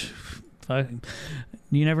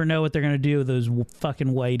 You never know what they're gonna do with those fucking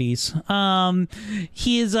whiteys.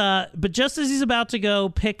 He is, but just as he's about to go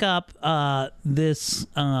pick up his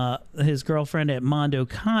girlfriend at Mondo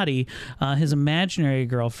Cotty, his imaginary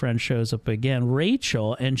girlfriend shows up again,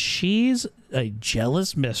 Rachel, and she's a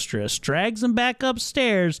jealous mistress, drags him back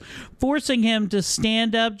upstairs, forcing him to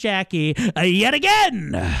stand up Jackie yet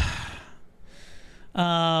again.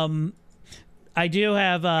 I do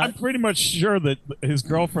have. I'm pretty much sure that his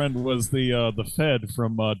girlfriend was the Fed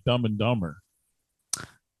from Dumb and Dumber.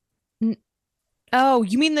 Oh,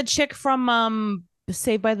 you mean the chick from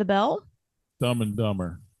Saved by the Bell? Dumb and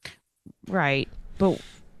Dumber. Right, but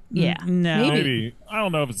yeah, no, maybe I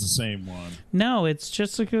don't know if it's the same one. No, it's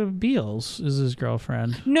Jessica Biel's is his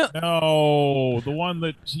girlfriend. No, the one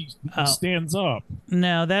that she stands up.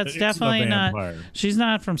 No, that's definitely not. Vampire. She's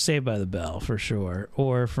not from Saved by the Bell for sure,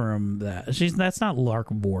 or from that. That's not Lark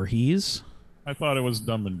Voorhees. I thought it was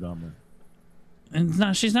Dumb and Dumber.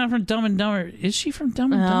 And she's not from Dumb and Dumber. Is she from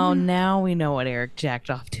Dumb and Dumber? Oh, now we know what Eric jacked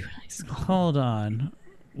off to in high school. Hold on.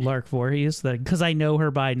 Lark Voorhees, because I know her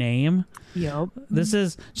by name. Yep. This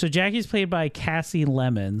is so Jackie's played by Cassie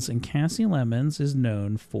Lemons, and Cassie Lemons is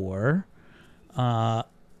known for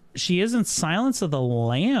she is in Silence of the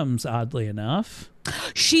Lambs, oddly enough.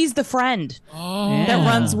 She's the friend that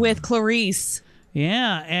runs with Clarice.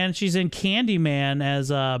 Yeah, and she's in Candyman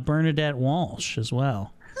as Bernadette Walsh as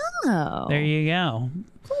well. Oh. There you go.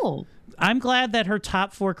 Cool. I'm glad that her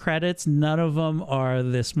top 4 credits, none of them are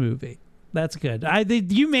this movie. That's good.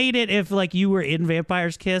 You made it if like you were in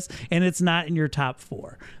Vampire's Kiss and it's not in your top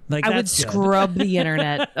 4. Like I would that's good. scrub the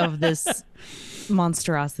internet of this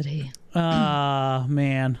monstrosity.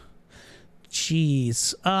 Man.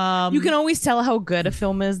 Jeez. You can always tell how good a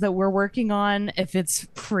film is that we're working on if it's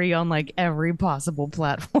free on like every possible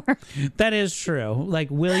platform. That is true. Like,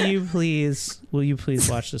 will you please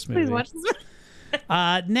watch this movie? Please watch this movie.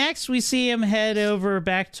 Next, we see him head over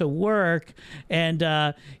back to work,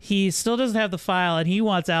 and he still doesn't have the file, and he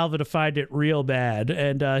wants Alva to find it real bad,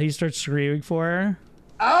 and he starts screaming for her.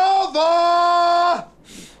 Alva!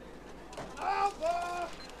 Alva!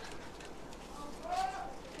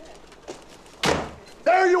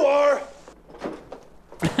 There you are!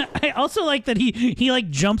 I also like that he like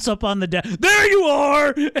jumps up on the desk. There you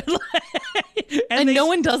are! and no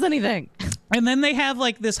one does anything. And then they have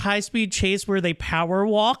like this high-speed chase where they power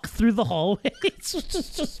walk through the hallway. It's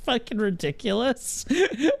just fucking ridiculous.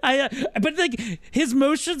 But like his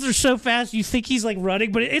motions are so fast, you think he's like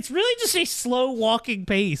running, but it's really just a slow walking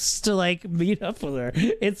pace to like meet up with her.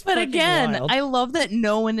 But again, wild. I love that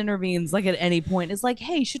no one intervenes. Like at any point, it's like,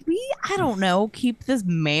 hey, should we? I don't know, keep this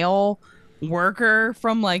male worker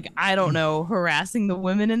from like I don't know harassing the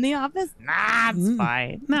women in the office. Nah, it's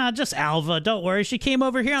fine. Nah, just Alva. Don't worry. She came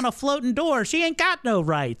over here on a floating door. She ain't got no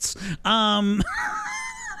rights.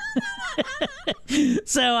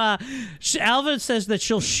 So Alva says that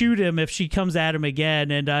she'll shoot him if she comes at him again,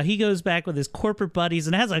 and he goes back with his corporate buddies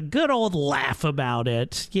and has a good old laugh about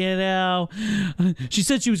it. You know, she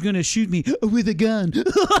said she was going to shoot me with a gun.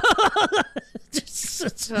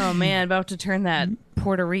 Oh man, about to turn that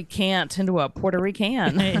Puerto Rican into a Puerto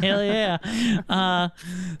Rican. Hell yeah.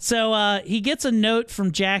 So he gets a note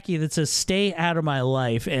from Jackie that says, "Stay out of my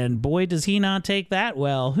life." And boy, does he not take that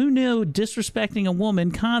well. Who knew disrespecting a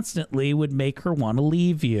woman constantly would make her want to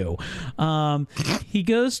leave you? He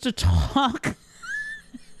goes to talk.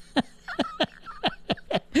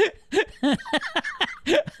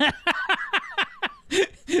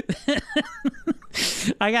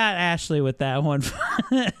 I got Ashley with that one.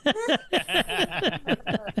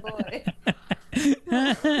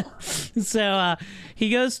 So he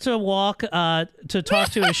goes to walk to talk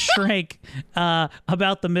to his shrink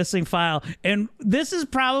about the missing file, and this is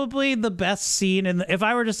probably the best scene. And if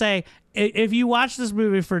I were to say, if you watch this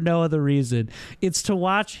movie for no other reason, it's to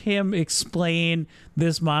watch him explain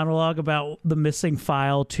this monologue about the missing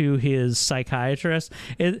file to his psychiatrist.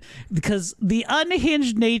 Because the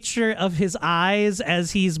unhinged nature of his eyes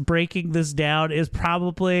as he's breaking this down is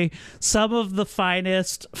probably some of the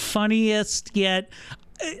finest, funniest, yet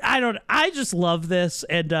I just love this,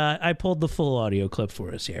 and I pulled the full audio clip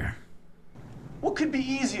for us here. What could be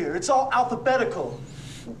easier? It's all alphabetical.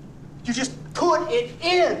 You just put it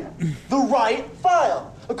in the right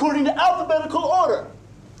file, according to alphabetical order.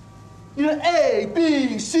 You know, A,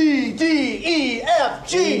 B, C, D, E, F,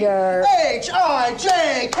 G, Peter. H, I,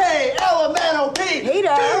 J, K, L, M, N, O, P, Peter.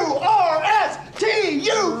 Q, R, S, T,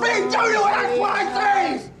 U, V, W, X,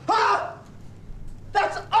 Y, Z. Huh?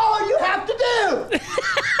 That's all you have to do.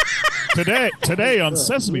 today on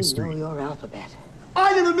Sesame You Street. know your alphabet.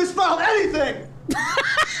 I never misspelled anything!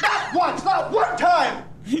 Not once, not one time!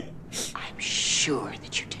 I'm sure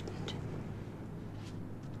that you didn't.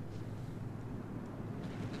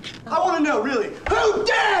 I want to know, really, who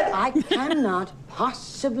did? I cannot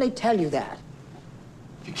possibly tell you that.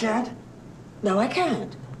 You can't? No, I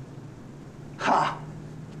can't. Ha!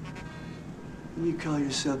 And you call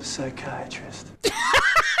yourself a psychiatrist.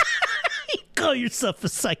 Call yourself a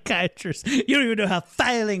psychiatrist. You don't even know how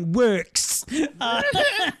filing works.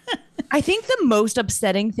 I think the most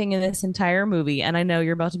upsetting thing in this entire movie, and I know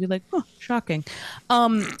you're about to be like, oh, shocking,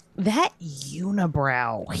 that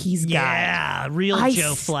unibrow he's got. Yeah, real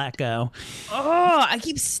Joe Flacco. Oh, I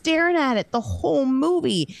keep staring at it the whole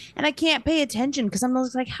movie, and I can't pay attention because I'm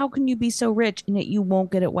like, how can you be so rich and yet you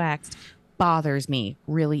won't get it waxed? Bothers me,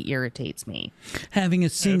 really irritates me. Having a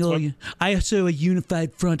single, I saw a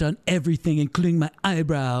unified front on everything, including my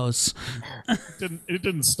eyebrows. It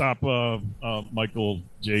didn't stop Michael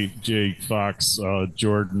J. Fox,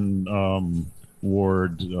 Jordan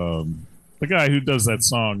Ward, the guy who does that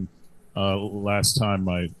song. Last time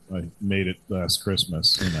I made it last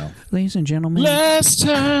Christmas, you know. Ladies and gentlemen, last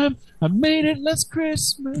time I made it last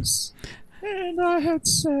Christmas, and I had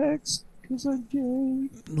sex.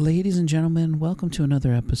 Ladies and gentlemen, welcome to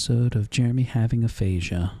another episode of Jeremy Having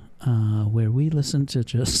Aphasia, where we listen to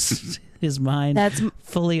just his mind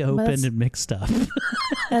fully open and mixed up.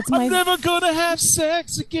 I'm never gonna have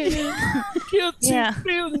sex again. Guilty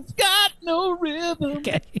feelings got no rhythm.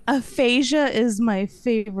 Okay. Aphasia is my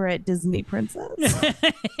favorite Disney princess.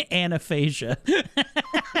 Anaphasia.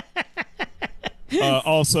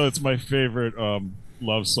 Also, it's my favorite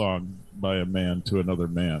love song by a man to another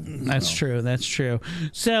man. That's true. That's true.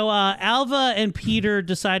 So Alva and Peter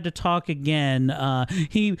decide to talk again.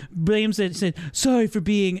 He blames it. Said, "Sorry for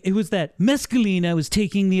being. It was that mescaline I was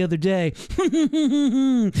taking the other day."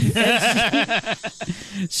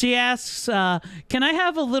 She asks, "Can I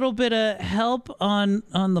have a little bit of help on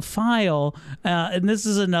the file?" And this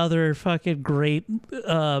is another fucking great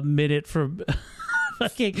minute from.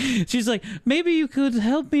 She's like, maybe you could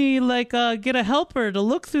help me, like, get a helper to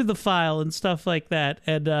look through the file and stuff like that.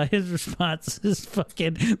 And his response is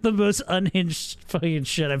fucking the most unhinged fucking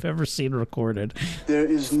shit I've ever seen recorded. There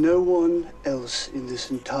is no one else in this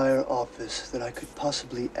entire office that I could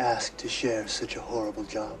possibly ask to share such a horrible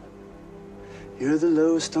job. You're the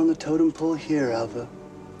lowest on the totem pole here, Alva.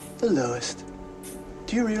 The lowest.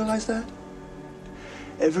 Do you realize that?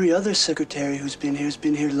 Every other secretary who's been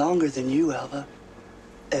here longer than you, Alva.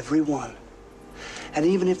 Everyone. And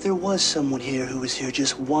even if there was someone here who was here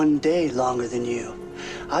just one day longer than you,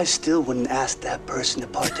 I still wouldn't ask that person to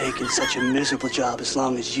partake in such a miserable job as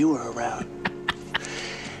long as you were around.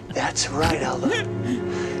 That's right, Alva.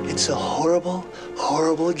 It's a horrible,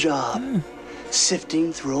 horrible job.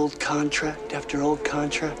 Sifting through old contract after old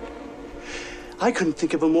contract. I couldn't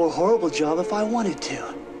think of a more horrible job if I wanted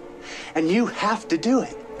to. And you have to do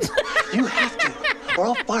it. You have to, or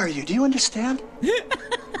I'll fire you. Do you understand?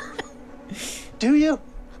 Do you?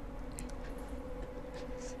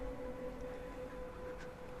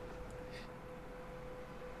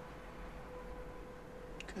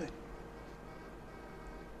 Good.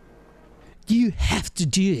 You have to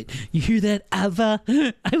do it. You hear that, Alva?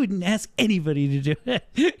 I wouldn't ask anybody to do it.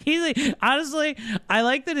 He's like, honestly, I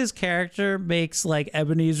like that his character makes like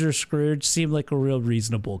Ebenezer Scrooge seem like a real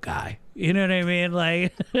reasonable guy. You know what I mean?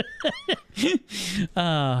 Like,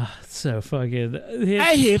 so fucking.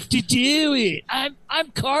 I have to do it.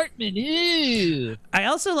 I'm Cartman. Ew. I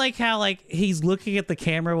also like how like he's looking at the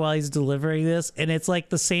camera while he's delivering this, and it's like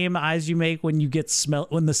the same eyes you make when you get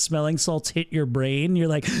when the smelling salts hit your brain. You're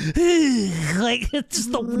like, like it's just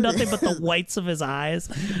nothing but the whites of his eyes.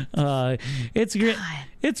 It's great.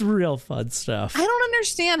 It's real fun stuff. I don't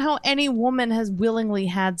understand how any woman has willingly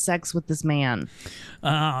had sex with this man.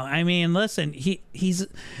 I mean, listen, he's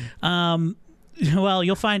well,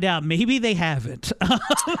 you'll find out. Maybe they haven't.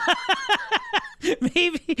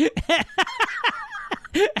 Maybe.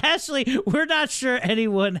 Ashley, we're not sure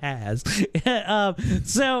anyone has.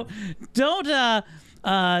 So don't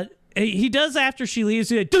he does after she leaves.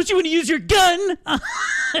 He's like, don't you want to use your gun?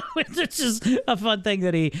 Which is a fun thing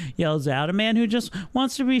that he yells out. A man who just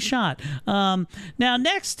wants to be shot. Now,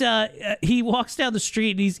 next, he walks down the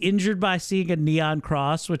street and he's injured by seeing a neon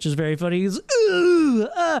cross, which is very funny. He's ooh,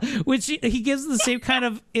 which he gives the same kind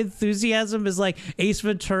of enthusiasm as like Ace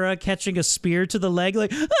Ventura catching a spear to the leg,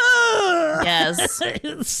 like Yes.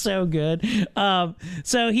 It's so good.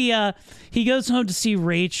 So he goes home to see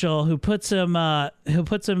Rachel, who puts him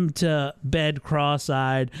to bed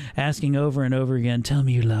cross-eyed, asking over and over again, "Tell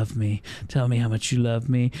me you love me. Tell me how much you love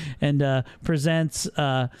me." And presents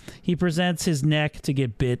his neck to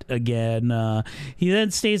get bit again. He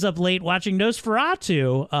then stays up late watching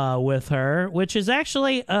Nosferatu with her, which is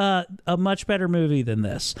actually a much better movie than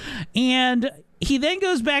this. And he then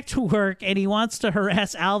goes back to work and he wants to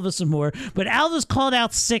harass Alva some more, but Alva's called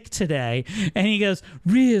out sick today. And he goes,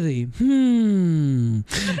 "Really?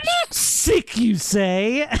 Sick, you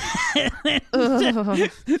say?"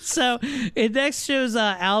 So it next shows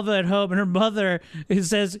Alva at home, and her mother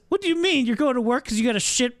says, "What do you mean? You're going to work because you got a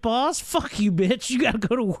shit boss? Fuck you, bitch. You got to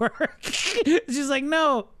go to work." She's like,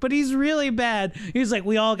 "No, but he's really bad." He's like,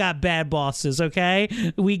 "We all got bad bosses,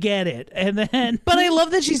 okay? We get it." And then... But I love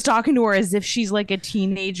that she's talking to her as if she's like a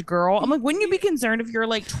teenage girl. I'm like, wouldn't you be concerned if your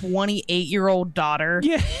like 28-year-old daughter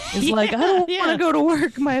is like, "I don't want to go to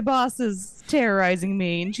work. My boss is terrorizing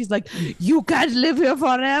me." And she's like, "You guys live here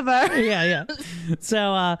forever." Yeah.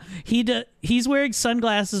 So he's wearing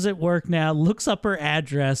sunglasses at work now, looks up her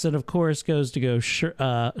address, and of course goes to go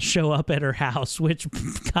show up at her house, which,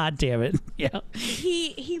 god damn it. Yeah.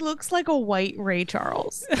 He looks like a white Ray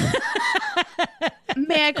Charles.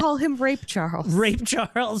 May I call him Rape Charles? Rape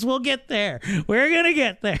Charles. We'll get there. We're gonna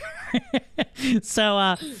get there.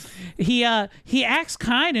 So he acts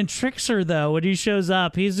kind and tricks her though when he shows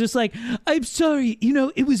up. He's just like, "I'm sorry,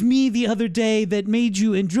 it was me the other day that made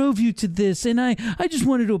you and drove you to this, and I just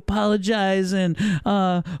wanted to apologize and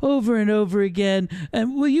over and over again.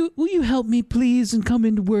 And will you help me please and come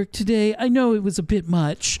into work today? I know it was a bit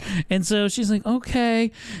much." And so she's like,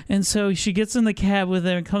 "Okay." And so she gets in the cab with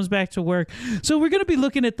him and comes back to work. "So we're gonna be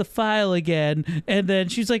looking at the file again." And then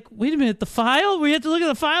she's like, "Wait a minute, the file? We have to look at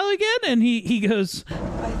the file again?" And he goes,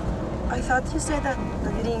 I thought you said that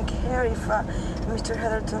you didn't care if Mr.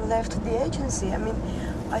 Heatherton left the agency. I mean,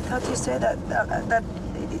 I thought you said that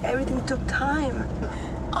everything took time.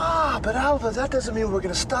 But Alva, that doesn't mean we're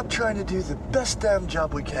gonna stop trying to do the best damn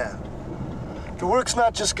job we can. The work's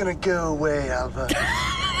not just gonna go away, Alva.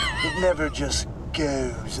 It never just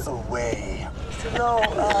goes away. No,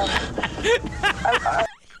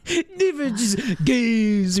 never just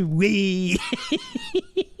goes away.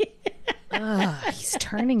 He's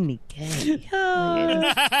turning me gay.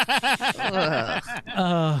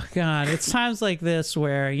 Oh God, it's times like this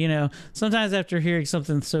where sometimes after hearing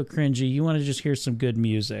something so cringy, you want to just hear some good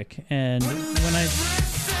music. And when I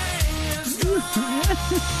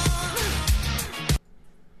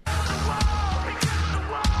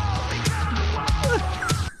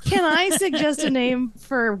Can I suggest a name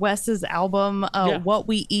for Wes's album? What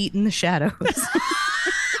We Eat in the Shadows.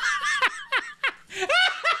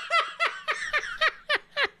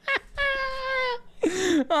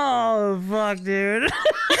 Oh fuck, dude.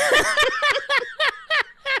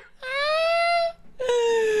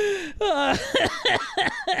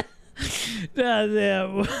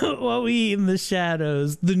 What We Eat in the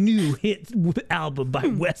Shadows, the new hit album by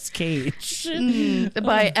Wes Cage.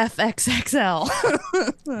 By FXXL.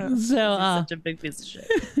 So such a big piece of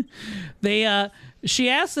shit. She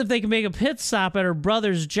asks if they can make a pit stop at her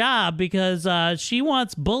brother's job because she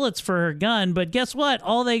wants bullets for her gun, but guess what?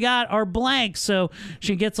 All they got are blanks, so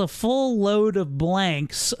she gets a full load of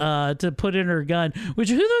blanks to put in her gun,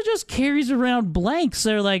 which who just carries around blanks?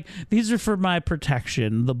 They're like, "These are for my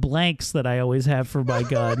protection, the blanks that I always have for my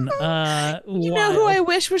gun." You know who I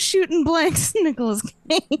wish was shooting blanks? Nicolas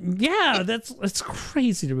Cage. Yeah, that's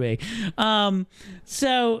crazy to me.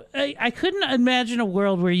 So I couldn't imagine a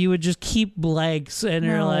world where you would just keep blanks and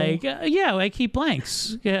you're like, "Yeah, I keep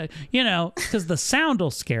blanks." Yeah, because the sound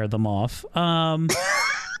will scare them off.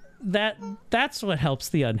 That's what helps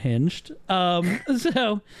the unhinged.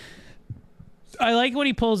 So I like when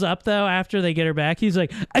he pulls up though after they get her back. He's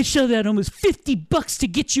like, "I shelled out almost $50 to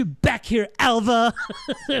get you back here, Alva,"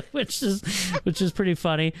 which is pretty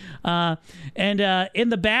funny. And in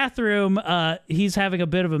the bathroom, he's having a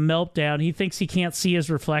bit of a meltdown. He thinks he can't see his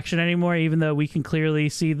reflection anymore, even though we can clearly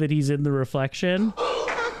see that he's in the reflection.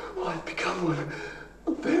 I've become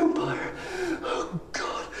a vampire. Oh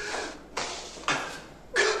God.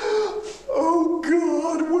 Oh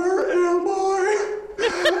God, where am I?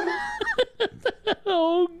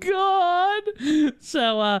 Oh God.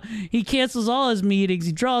 So he cancels all his meetings.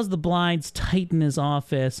 He draws the blinds tight in his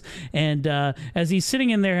office. And as he's sitting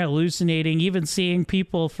in there hallucinating, even seeing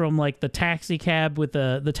people from like the taxi cab with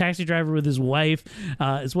the taxi driver with his wife,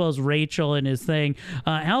 as well as Rachel and his thing,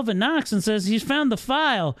 Alva knocks and says, he's found the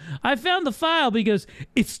file. I found the file. But he goes,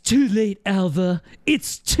 it's too late, Alva.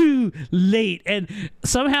 It's too late. And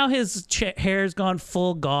somehow his hair's gone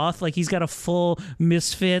full goth. Like he's got a full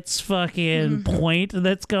Misfits fucking point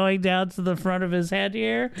that's going down to the front of his head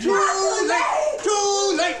here. Too late!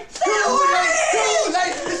 Too late! Too late! Too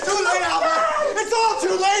late! It's too late, Alva! It's all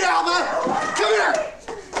too late, Alva! Come here!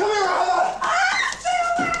 Come here, Alva!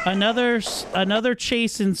 Another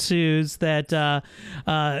chase ensues that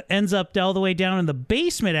ends up all the way down in the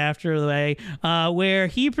basement after the way, where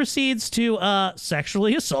he proceeds to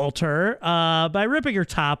sexually assault her by ripping her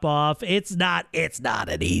top off. It's not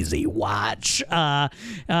an easy watch.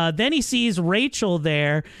 Then he sees Rachel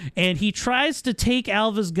there, and he tries to take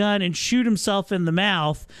Alva's gun and shoot himself in the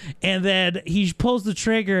mouth, and then he pulls the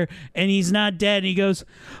trigger, and he's not dead. And he goes,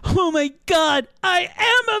 "Oh my God, I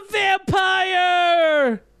am a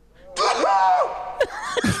vampire!"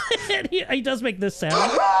 And he does make this sound. He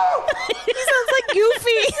sounds like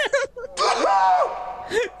Goofy.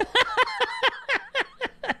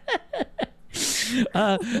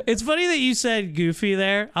 It's funny that you said Goofy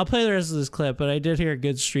there. I'll play the rest of this clip, but I did hear a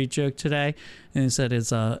good street joke today, and it said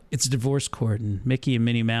it's divorce court, and Mickey and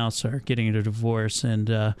Minnie Mouse are getting a divorce, and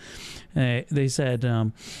they said,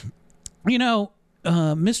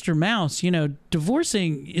 Mr. Mouse,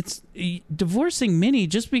 divorcing Minnie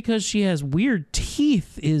just because she has weird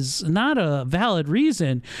teeth is not a valid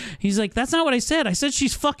reason. He's like, that's not what I said. I said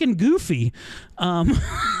she's fucking goofy.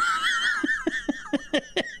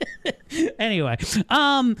 Anyway,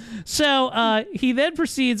 so he then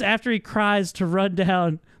proceeds, after he cries, to run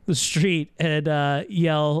down the street and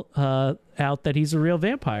yell out that he's a real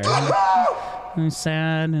vampire. And he's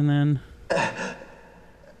sad, and then...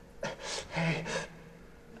 Hey,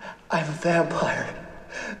 I'm a vampire.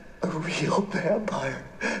 A real vampire.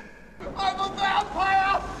 I'm a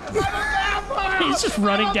vampire! I'm a vampire! He's just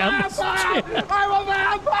running down the street. I'm a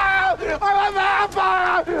vampire! I'm a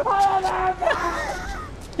vampire! I'm a vampire!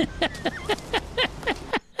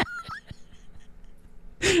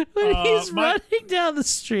 When he's running down the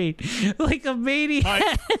street like a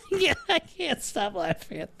maniac. Yeah, I can't stop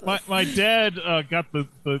laughing at this. My dad got the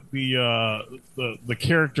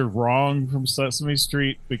character wrong from Sesame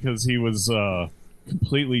Street because he was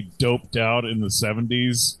completely doped out in the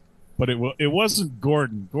 70s. But it wasn't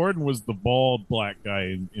Gordon. Gordon was the bald black guy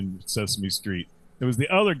in Sesame Street. There was the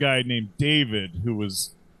other guy named David who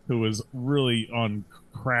was really on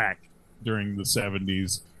crack during the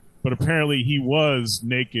 70s. But apparently he was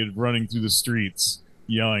naked running through the streets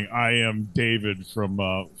yelling, "I am David" from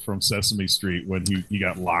Sesame Street when he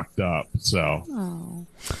got locked up. So,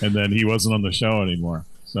 And then he wasn't on the show anymore.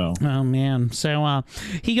 So, oh man. So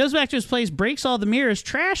he goes back to his place, breaks all the mirrors,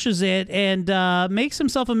 trashes it, and makes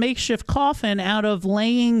himself a makeshift coffin out of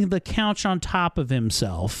laying the couch on top of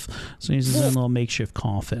himself. So he's his own little makeshift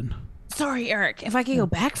coffin. Sorry, Eric, if I could go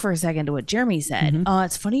back for a second to what Jeremy said.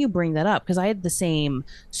 It's funny you bring that up because I had the same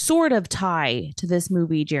sort of tie to this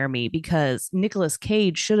movie, Jeremy, because Nicolas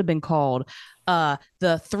Cage should have been called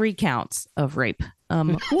the 3 counts of rape.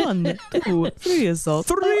 1, 2, 3 assaults.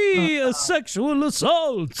 3 sexual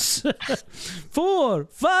assaults. 4,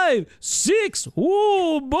 5, 6.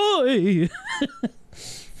 Oh boy.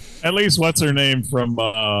 At least what's her name from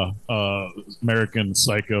American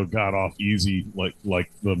Psycho got off easy,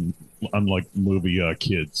 like the unlike the movie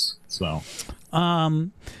Kids. So,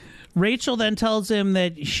 Rachel then tells him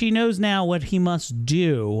that she knows now what he must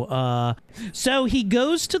do. So he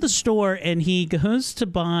goes to the store and he goes to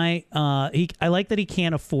buy. I like that he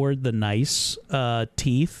can't afford the nice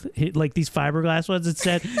teeth, like these fiberglass ones. It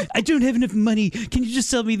said, "I don't have enough money. Can you just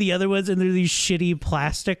sell me the other ones?" And they're these shitty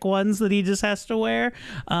plastic ones that he just has to wear.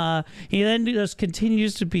 He then just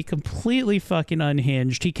continues to be completely fucking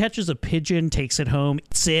unhinged. He catches a pigeon, takes it home,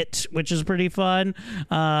 eats it, which is pretty fun.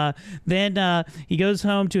 Then he goes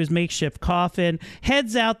home to his makeshift coffin,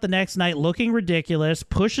 heads out the next night looking ridiculous,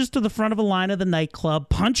 pushes to the front of a line of the nightclub,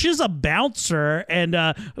 punches a bouncer, and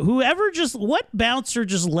what bouncer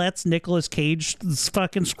just lets Nicolas Cage's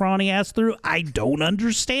fucking scrawny ass through? I don't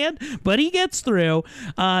understand, but he gets through.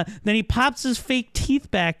 Then he pops his fake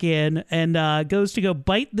teeth back in and goes to go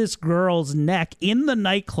bite this girl's neck in the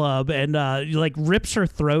nightclub and rips her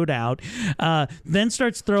throat out. Then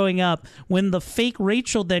starts throwing up when the fake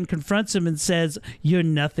Rachel then confronts him and says, "You're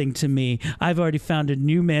nothing lying to me. I've already found a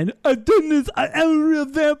new man. I've done this. I am a real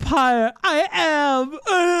vampire. I am.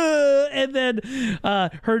 And then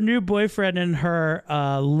her new boyfriend and her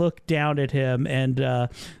look down at him and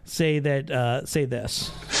say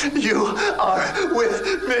this. You are with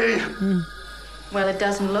me. Well, it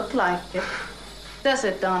doesn't look like it. Does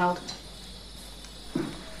it, Donald?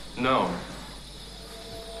 No.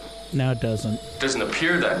 No, it doesn't. Doesn't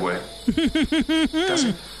appear that way. Does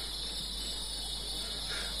it?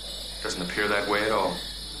 Doesn't appear that way at all.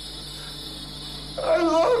 I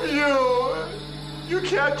love you. You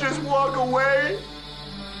can't just walk away.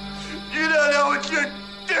 You don't know what you're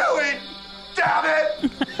doing. Damn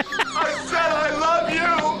it! I said I love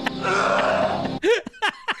you.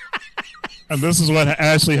 And this is what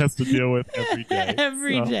Ashley has to deal with every day.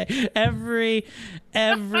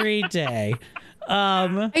 Every day.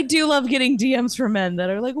 I do love getting DMs from men that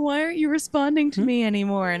are like, why aren't you responding to me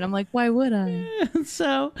anymore? And I'm like, why would I?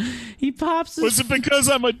 So he pops his... Was it because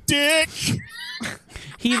I'm a dick?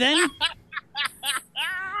 He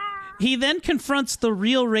then confronts the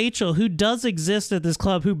real Rachel, who does exist at this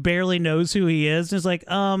club, who barely knows who he is. And is like,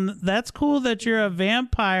 that's cool that you're a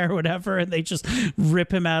vampire or whatever. And they just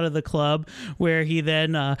rip him out of the club, where he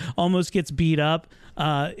then almost gets beat up.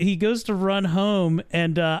 He goes to run home,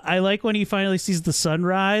 and I like when he finally sees the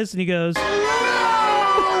sunrise, and he goes...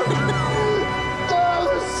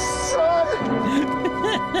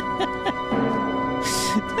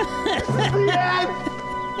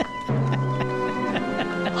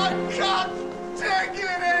 I can't take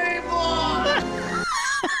it anymore!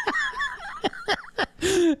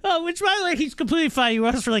 Which, by the way, he's completely fine. He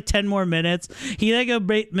runs for like 10 more minutes. He then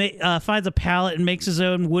finds a pallet and makes his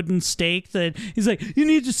own wooden stake. That he's like, you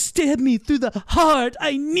need to stab me through the heart.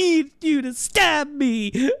 I need you to stab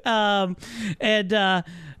me.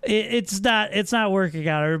 It's not working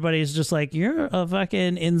out. Everybody's just like, you're a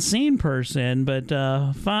fucking insane person, but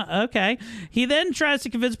okay. He then tries to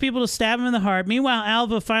convince people to stab him in the heart. Meanwhile,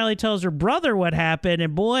 Alva finally tells her brother what happened,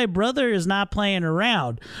 and boy, brother is not playing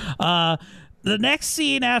around. The next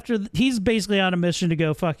scene after he's basically on a mission to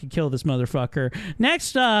go fucking kill this motherfucker.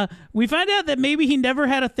 Next, we find out that maybe he never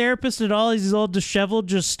had a therapist at all. He's all disheveled,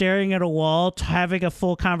 just staring at a wall, having a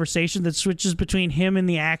full conversation that switches between him and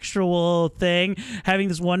the actual thing, having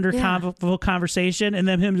this wonderful conversation, and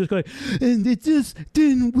then him just going, and it just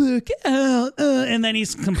didn't work out. And then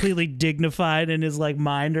he's completely dignified in his like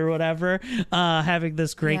mind or whatever, having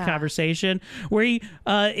this great conversation where he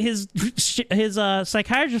his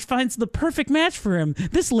psychiatrist finds the perfect match for him.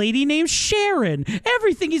 This lady named Sharon.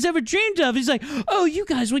 Everything he's ever dreamed of. He's like, oh, you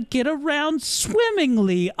guys would get around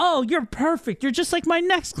swimmingly. Oh, you're perfect. You're just like my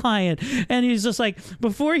next client. And he's just like,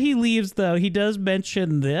 before he leaves, though, he does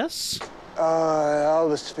mention this. I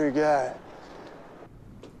almost forgot.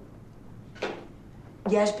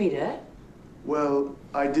 Yes, Peter? Well,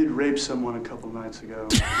 I did rape someone a couple nights ago.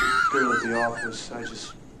 Girl at the office. I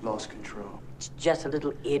just lost control. It's just a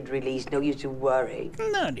little id release. No use to worry.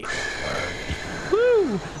 No need to worry.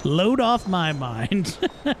 Woo! Load off my mind.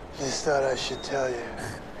 Just thought I should tell you.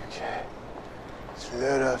 Okay. Let's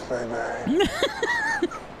load off my mind.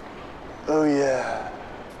 Oh, yeah.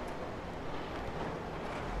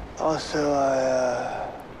 Also,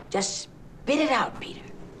 I, Just spit it out, Peter.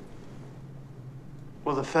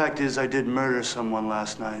 Well, the fact is, I did murder someone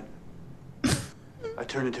last night. I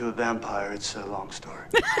turned into a vampire. It's a long story.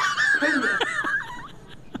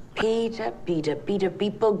 Peter,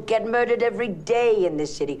 people get murdered every day in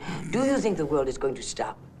this city. Do you think the world is going to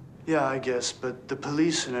stop? Yeah, I guess, but the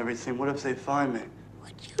police and everything, what if they find me?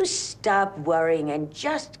 Would you stop worrying and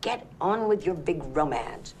just get on with your big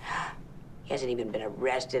romance? He hasn't even been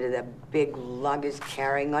arrested, and the big lug is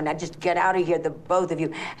carrying on. Now just get out of here, the both of you.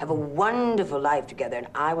 Have a wonderful life together, and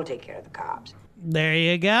I will take care of the cops. There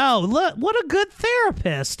you go. Look, what a good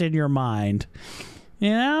therapist in your mind. You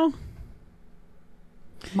know?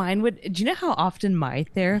 Mine would. Do you know how often my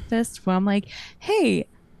therapist, when I'm like, hey,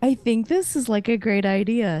 I think this is like a great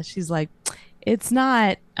idea, she's like, it's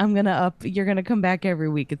not. You're going to come back every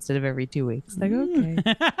week instead of every 2 weeks. Like, okay.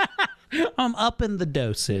 I'm upping the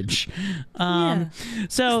dosage.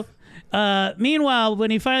 So, meanwhile,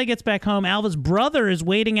 when he finally gets back home, Alva's brother is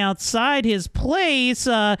waiting outside his place.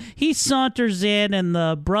 He saunters in, and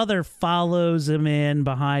the brother follows him in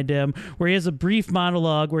behind him, where he has a brief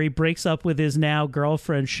monologue where he breaks up with his now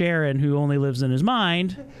girlfriend, Sharon, who only lives in his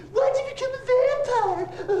mind. Why did you become a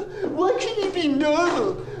vampire? Why can't you be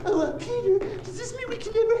normal? Peter, does this mean we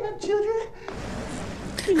can never have children?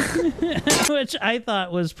 which I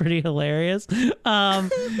thought was pretty hilarious.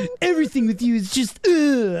 Everything with you is just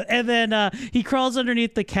and then he crawls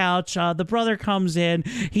underneath the couch. The brother comes in.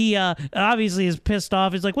 He obviously is pissed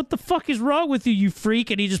off. He's like, what the fuck is wrong with you, you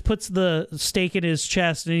freak? And he just puts the stake in his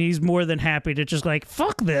chest, and he's more than happy to just like,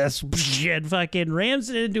 fuck this, and fucking rams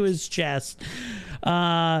it into his chest.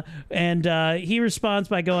 And he responds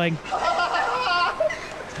by going,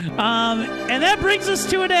 and that brings us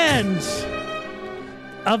to an end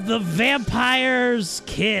of The Vampire's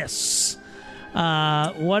Kiss.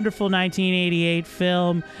 Wonderful 1988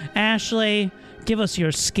 film. Ashley, give us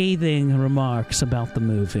your scathing remarks about the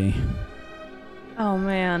movie. Oh,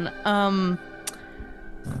 man. I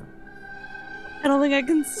don't think I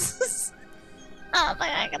can... I don't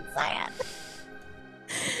think I can say it.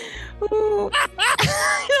 Ooh.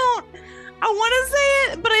 I want to say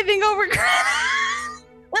it, but I think I'll regret it.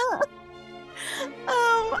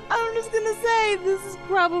 I'm just gonna say this is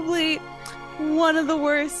probably one of the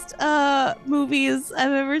worst movies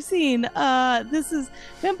I've ever seen. This is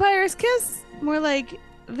Vampire's Kiss, more like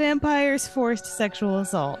Vampire's Forced Sexual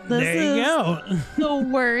Assault. There you go. The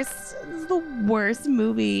worst. This is the worst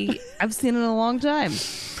movie I've seen in a long time.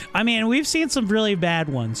 I mean, we've seen some really bad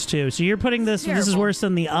ones too. So you're putting this. Terrible. This is worse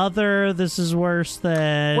than the other. This is worse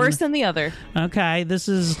than the other. Okay, this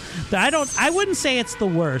is. I wouldn't say it's the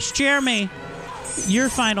worst. Jeremy, your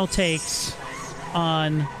final takes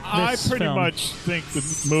on this I pretty film. much think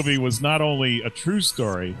the movie was not only a true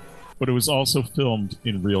story, but it was also filmed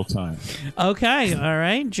in real time. Okay, all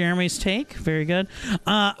right. Jeremy's take, very good.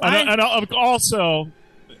 And also,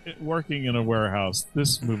 working in a warehouse,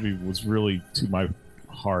 this movie was really to my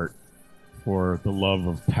heart for the love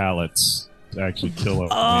of pallets to actually kill a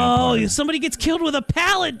vampire. Somebody gets killed with a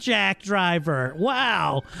pallet jack driver.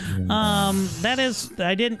 Wow. That is,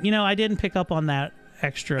 I didn't pick up on that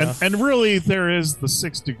extra. And really, there is the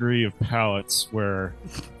 6th degree of pallets where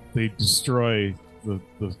they destroy the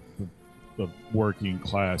working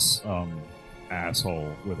class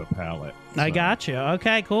asshole with a pallet. I got you.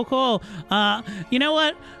 Okay, cool. You know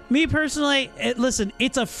what? Me personally, listen,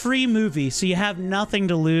 it's a free movie, so you have nothing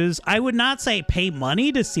to lose. I would not say pay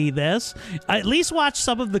money to see this. At least watch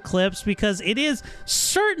some of the clips, because it is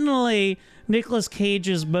certainly Nicolas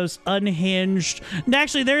Cage's most unhinged. And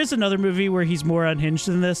actually, there is another movie where he's more unhinged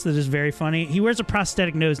than this that is very funny. He wears a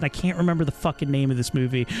prosthetic nose, and I can't remember the fucking name of this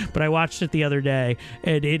movie, but I watched it the other day,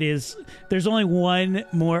 and there's only one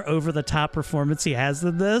more over-the-top performance he has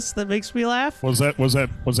than this that makes me laugh. Was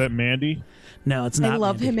that Mandy? No, it's not. I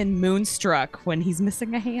love Mandy. him in Moonstruck when he's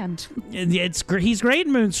missing a hand. He's great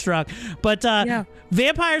in Moonstruck, but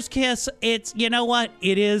Vampire's Kiss, you know what?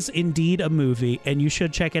 It is indeed a movie, and you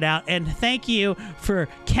should check it out. And thank you for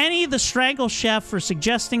Kenny the Strangle Chef for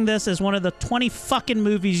suggesting this as one of the 20 fucking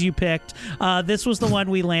movies you picked. This was the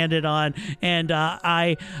one we landed on, and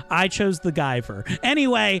I chose The Guyver.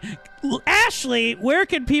 Anyway, Ashley, where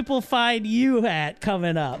can people find you at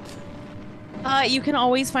coming up? You can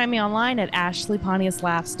always find me online at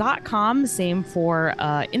ashleypontiuslaughs.com. Same for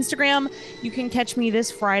Instagram. You can catch me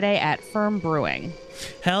this Friday at Firm Brewing.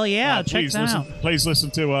 Hell yeah, check that out. Please listen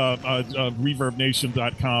to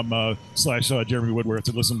ReverbNation.com / Jeremy Woodworth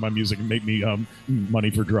to listen to my music and make me money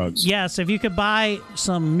for drugs. Yes, if you could buy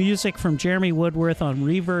some music from Jeremy Woodworth on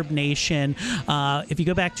Reverb Nation, if you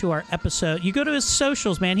go back to our episode, you go to his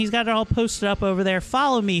socials, man. He's got it all posted up over there.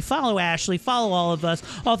 Follow me, follow Ashley, follow all of us.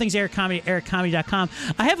 All things Eric Comedy, ericcomedy.com.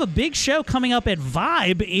 I have a big show coming up at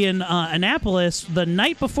Vibe in Annapolis the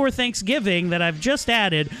night before Thanksgiving that I've just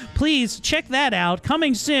added. Please check that out.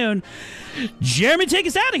 Coming soon. Jeremy, take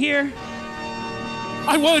us out of here.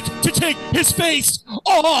 I want to take his face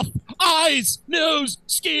off. Eyes, nose,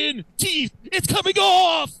 skin, teeth. It's coming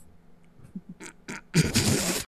off.